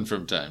happen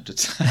from time to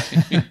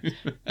time.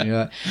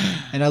 Yeah.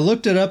 And I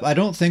looked it up. I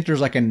don't think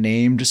there's like a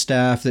named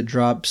staff that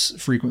drops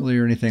frequently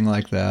or anything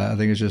like that. I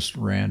think it's just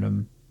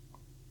random.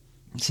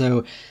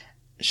 So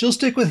she'll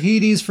stick with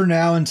Hades for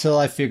now until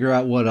I figure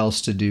out what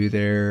else to do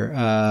there.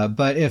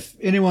 But if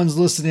anyone's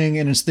listening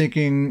and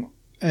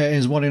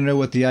is wanting to know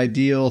what the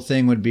ideal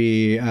thing would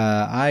be,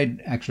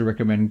 I'd actually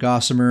recommend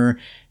Gossamer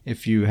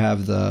if you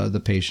have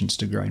the patience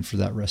to grind for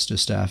that Resto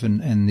Staff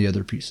and the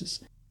other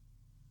pieces.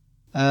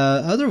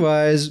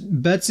 Otherwise,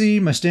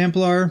 Betsy, my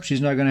Stamplar, she's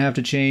not going to have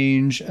to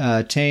change.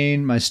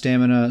 Tane, my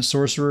Stamina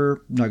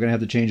Sorcerer, not going to have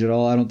to change at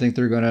all. I don't think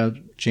they're going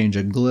to change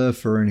a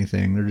glyph or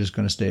anything. They're just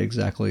going to stay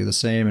exactly the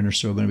same and are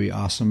still going to be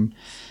awesome.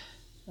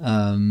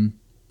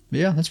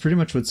 Yeah, that's pretty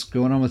much what's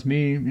going on with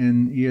me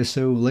in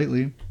ESO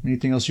lately.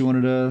 Anything else you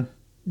wanted to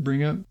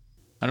bring up?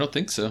 I don't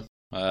think so.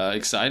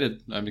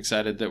 Excited. I'm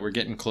excited that we're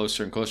getting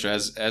closer and closer.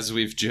 As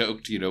we've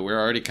joked, we're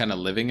already kind of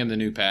living in the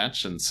new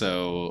patch, and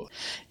so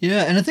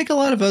yeah, and I think a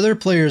lot of other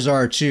players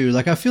are too.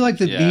 Like I feel like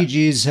the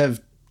BGs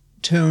have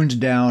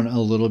toned down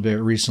a little bit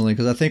recently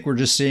because I think we're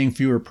just seeing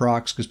fewer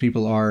procs because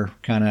people are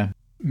kind of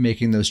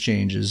making those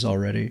changes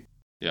already.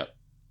 Yep,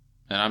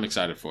 and I'm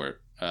excited for it.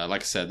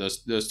 Like I said,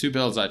 those 2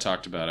 builds I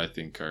talked about, I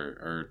think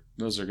are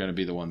those are going to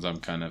be the ones I'm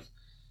kind of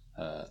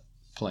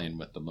playing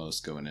with the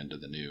most going into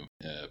the new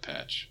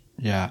patch.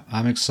 Yeah,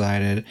 I'm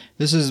excited.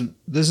 This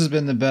has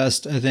been the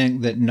best I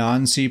think that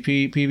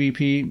non-CP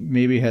PvP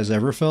maybe has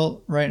ever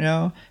felt right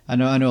now. I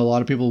know a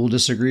lot of people will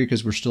disagree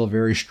because we're still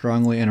very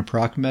strongly in a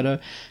proc meta,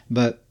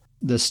 but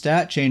the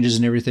stat changes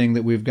and everything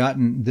that we've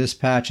gotten this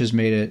patch has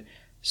made it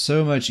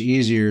so much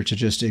easier to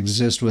just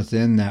exist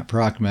within that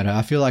proc meta.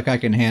 I feel like I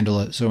can handle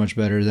it so much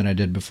better than I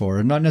did before.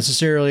 I'm not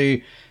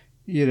necessarily,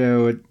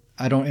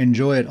 I don't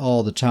enjoy it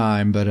all the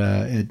time, but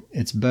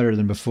it's better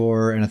than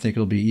before, and I think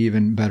it'll be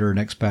even better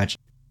next patch.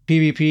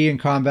 PvP and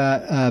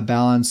combat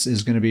balance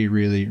is going to be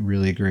really,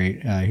 really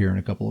great here in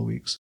a couple of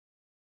weeks.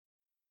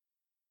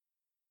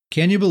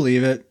 Can you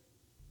believe it?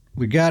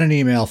 We got an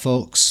email,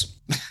 folks.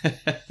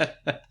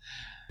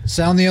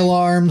 Sound the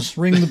alarms,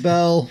 ring the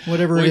bell,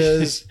 whatever it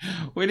is.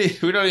 We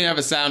don't even have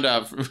a sound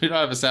out. We don't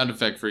have a sound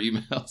effect for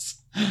emails.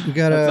 We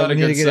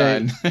need to get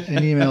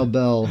an email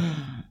bell.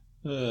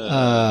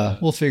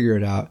 We'll figure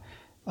it out.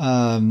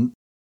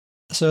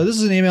 So this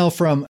is an email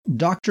from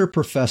Dr.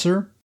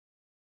 Professor.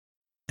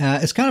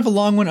 It's kind of a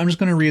long one. I'm just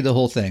going to read the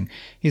whole thing.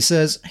 He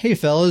says, "Hey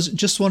fellas,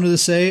 just wanted to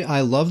say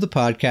I love the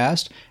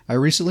podcast. I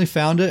recently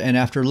found it, and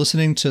after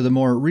listening to the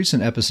more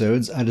recent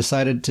episodes, I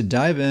decided to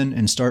dive in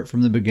and start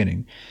from the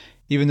beginning.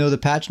 Even though the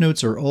patch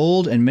notes are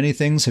old and many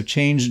things have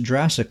changed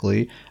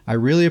drastically, I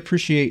really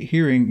appreciate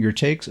hearing your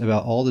takes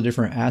about all the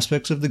different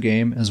aspects of the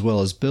game as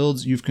well as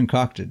builds you've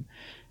concocted.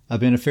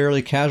 I've been a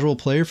fairly casual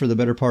player for the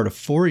better part of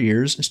 4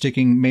 years,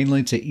 sticking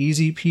mainly to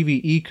easy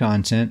PvE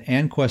content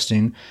and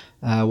questing,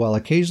 while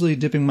occasionally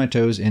dipping my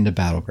toes into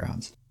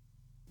Battlegrounds.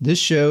 This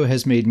show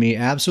has made me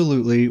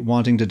absolutely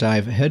wanting to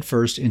dive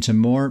headfirst into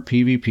more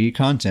PvP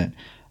content.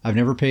 I've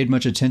never paid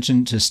much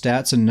attention to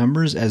stats and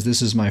numbers as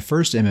this is my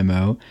first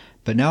MMO,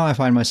 but now I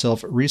find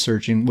myself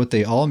researching what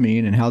they all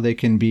mean and how they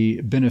can be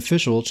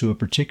beneficial to a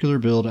particular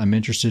build I'm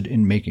interested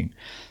in making.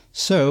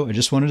 So, I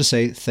just wanted to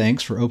say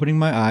thanks for opening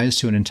my eyes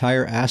to an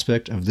entire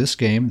aspect of this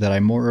game that I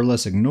more or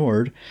less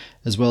ignored,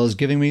 as well as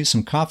giving me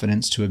some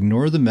confidence to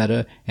ignore the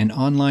meta and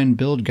online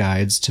build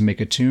guides to make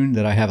a tune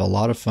that I have a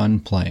lot of fun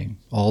playing.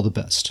 All the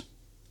best.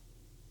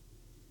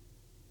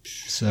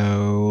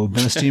 So,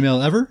 best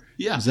email ever?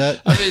 Yeah. Is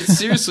that... I mean,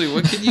 seriously,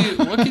 what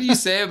can you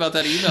say about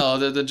that email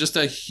other than just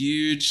a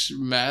huge,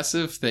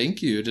 massive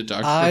thank you to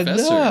Dr.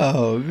 Professor? I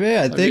know,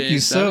 man. Thank you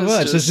so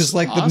much. It's just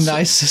like awesome. the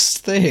nicest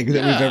thing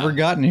that we've ever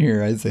gotten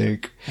here, I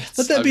think.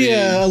 Let that be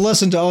a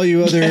lesson to all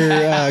you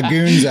other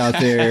goons out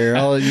there,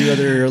 all you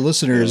other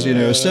listeners,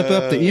 step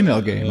up the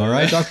email game, all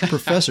right? Dr.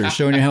 Professor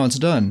showing you how it's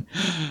done.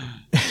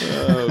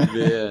 Oh,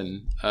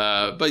 man.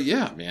 But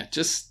yeah, man,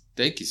 just...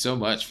 thank you so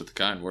much for the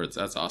kind words.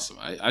 That's awesome.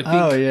 I think.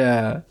 Oh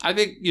yeah. I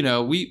think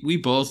we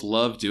both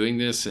love doing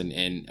this,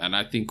 and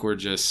I think we're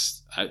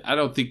just. I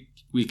don't think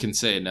we can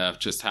say enough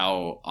just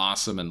how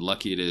awesome and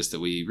lucky it is that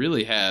we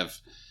really have,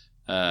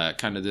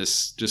 kind of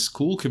this just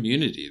cool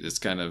community that's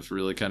kind of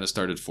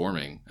started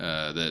forming.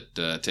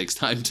 That takes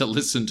time to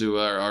listen to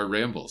our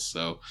rambles.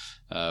 So,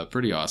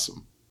 pretty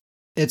awesome.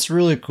 It's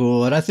really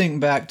cool, and I think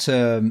back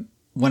to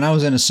when I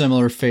was in a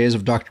similar phase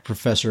of Dr.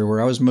 Professor,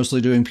 where I was mostly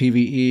doing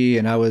PvE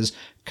and I was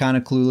kind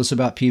of clueless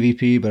about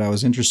PvP, but I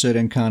was interested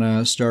in kind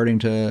of starting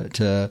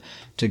to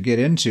get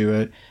into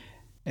it.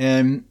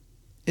 And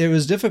it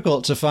was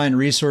difficult to find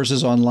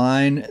resources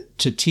online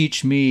to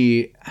teach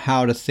me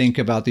how to think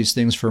about these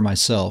things for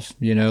myself.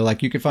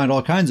 Like you could find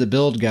all kinds of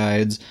build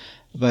guides,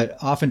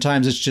 but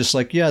oftentimes it's just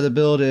like, yeah, the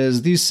build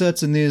is these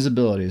sets and these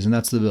abilities, and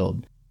that's the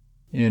build.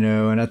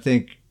 And I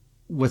think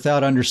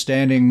without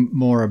understanding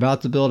more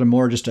about the build and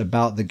more just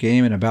about the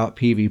game and about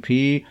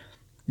PvP,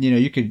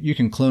 you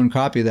can clone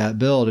copy that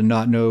build and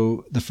not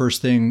know the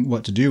first thing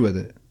what to do with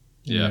it.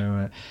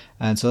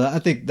 And so I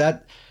think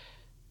that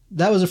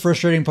was a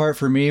frustrating part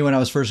for me when I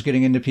was first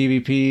getting into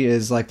PvP,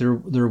 is like there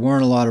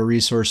weren't a lot of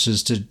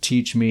resources to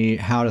teach me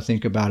how to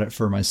think about it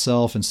for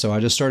myself. And so I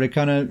just started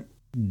kind of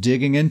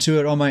digging into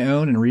it on my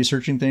own and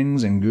researching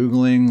things and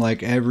Googling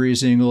like every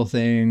single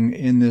thing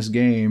in this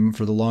game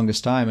for the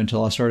longest time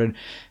until I started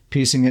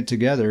piecing it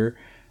together.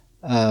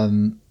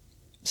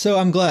 So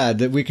I'm glad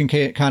that we can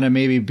kind of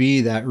maybe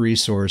be that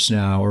resource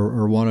now,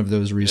 or one of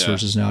those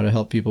resources now to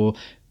help people,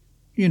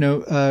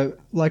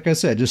 like I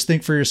said, just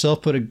think for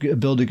yourself, put a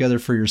build together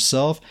for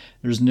yourself.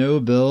 There's no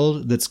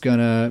build that's going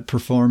to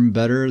perform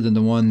better than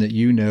the one that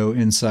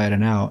inside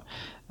and out.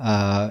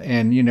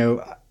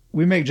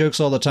 We make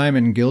jokes all the time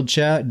in guild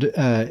chat.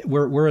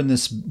 We're in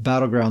this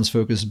Battlegrounds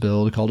focused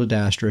build called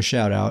Adastra,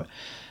 shout out.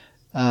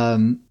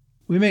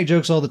 We make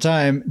jokes all the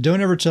time.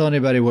 Don't ever tell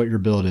anybody what your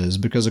build is,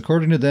 because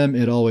according to them,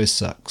 it always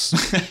sucks.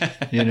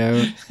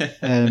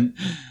 And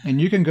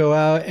you can go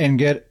out and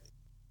get,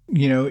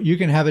 you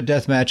can have a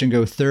death match and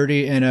go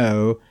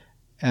 30-0,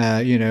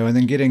 and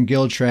then get in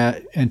guild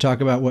chat and talk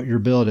about what your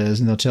build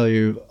is, and they'll tell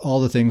you all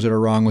the things that are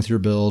wrong with your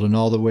build and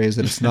all the ways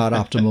that it's not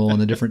optimal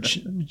and the different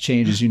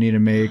changes you need to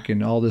make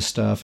and all this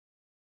stuff.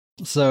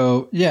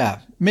 So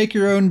yeah, make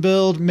your own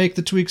build, make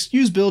the tweaks,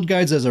 use build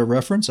guides as a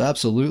reference.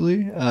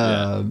 Absolutely.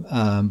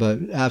 But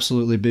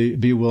absolutely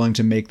be willing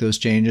to make those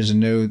changes and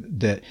know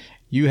that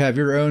you have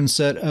your own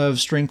set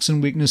of strengths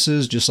and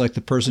weaknesses, just like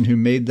the person who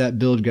made that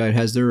build guide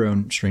has their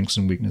own strengths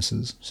and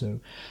weaknesses. So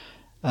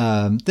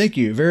thank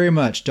you very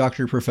much,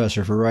 Dr.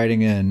 Professor, for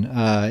writing in.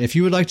 If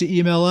you would like to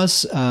email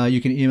us, you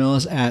can email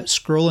us at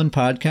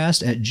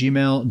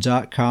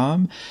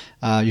scrollandpodcast@gmail.com.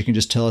 You can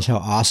just tell us how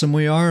awesome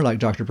we are, like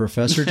Dr.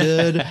 Professor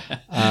did. Or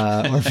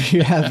if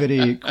you have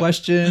any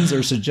questions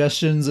or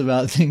suggestions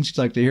about things you'd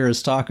like to hear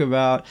us talk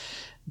about,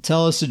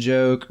 tell us a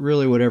joke,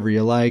 really whatever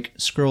you like,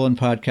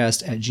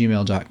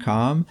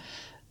 scrollandpodcast@gmail.com.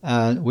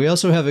 We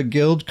also have a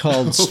guild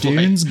called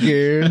Stoons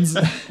Goons.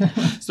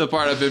 It's the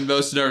part I've been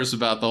most nervous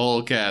about the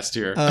whole cast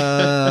here.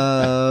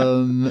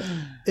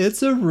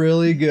 It's a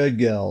really good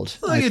guild.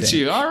 Look at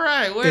you. All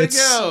right, way to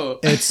go.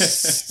 It's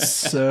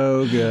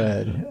so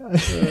good.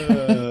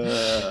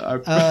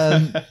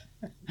 I'm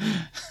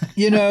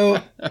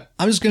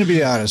just going to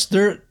be honest.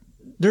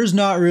 There's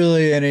not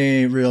really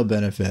any real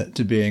benefit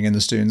to being in the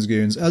Stoons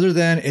Goons other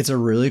than it's a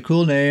really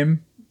cool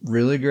name,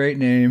 really great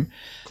name.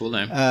 Cool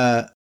name.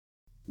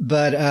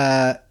 But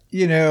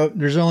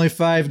there's only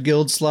 5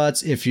 guild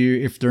slots.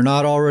 If they're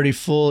not already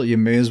full, you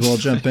may as well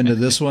jump into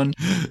this one.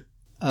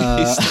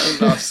 He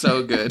started off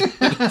so good.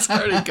 It's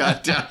already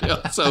got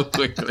downhill so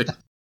quickly.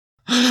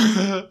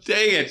 Dang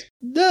it.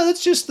 No,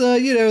 that's just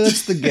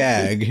that's the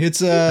gag.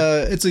 It's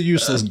a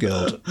useless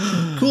guild.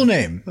 Cool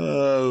name.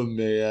 Oh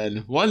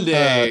man. One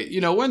day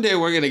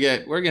we're gonna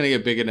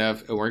get big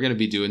enough and we're gonna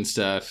be doing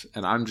stuff,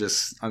 and I'm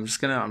just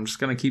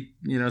gonna keep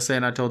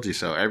saying I told you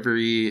so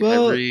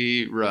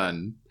every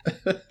run.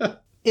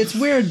 It's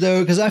weird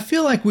though, because I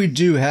feel like we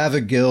do have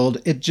a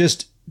guild. It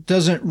just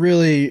doesn't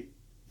really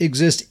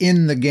exist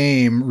in the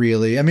game,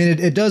 really. I mean,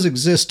 it does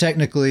exist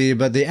technically,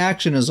 but the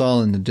action is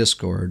all in the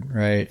Discord,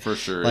 right? For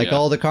sure. Like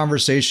all the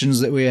conversations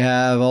that we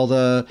have, all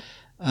the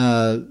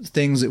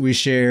things that we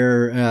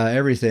share,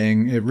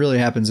 everything, it really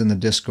happens in the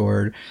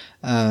Discord.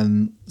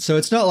 So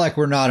it's not like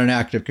we're not an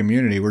active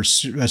community. We're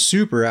a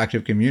super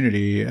active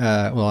community.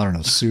 Well, I don't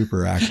know,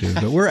 super active,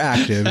 but we're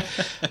active.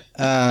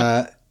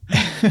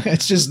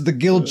 It's just the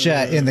guild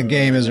chat in the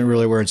game isn't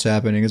really where it's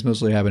happening. It's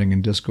mostly happening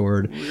in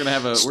Discord. We're gonna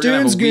have a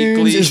Stoons weekly.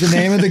 Goons is the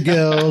name of the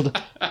guild.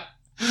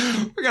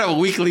 We're gonna have a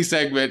weekly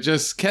segment.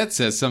 Just Ket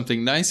says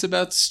something nice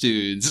about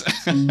Stoons.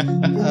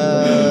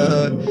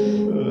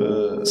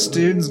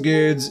 Stoons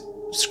Goons,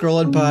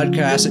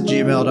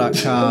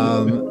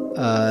 scrollingpodcast@gmail.com.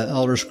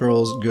 Elder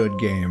Scrolls Good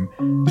Game.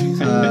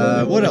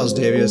 What else,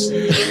 Davius?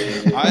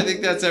 I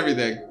think that's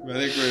everything.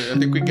 I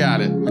think we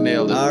got it. We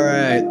nailed it. All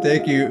right.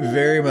 Thank you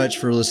very much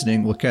for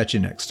listening. We'll catch you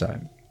next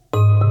time.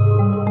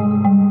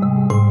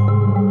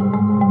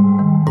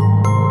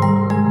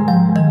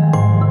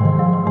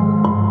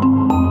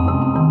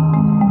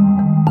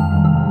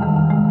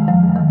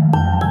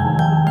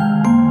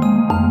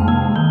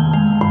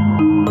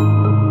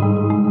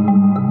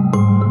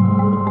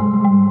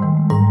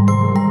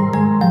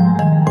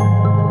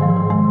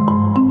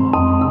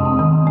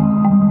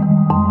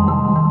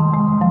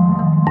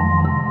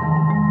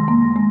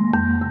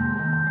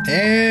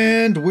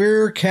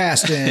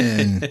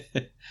 Casting.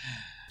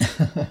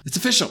 It's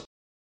official.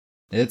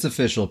 It's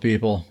official,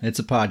 people. It's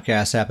a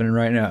podcast happening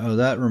right now. Oh,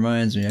 that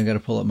reminds me. I got to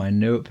pull up my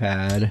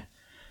notepad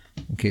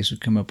in case we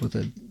come up with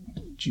a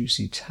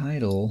juicy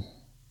title.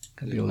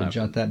 Got to be able to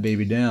jot that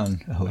baby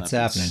down. Oh, it's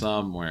happening.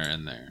 Somewhere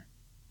in there.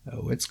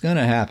 Oh, it's going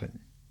to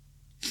happen.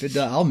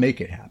 I'll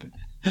make it happen.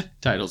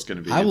 Title's going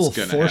to be. I will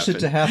force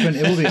it to happen.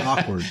 It will be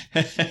awkward.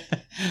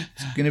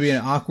 It's going to be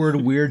an awkward,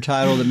 weird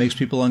title that makes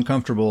people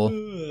uncomfortable.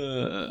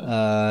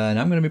 And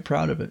I'm going to be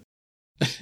proud of it.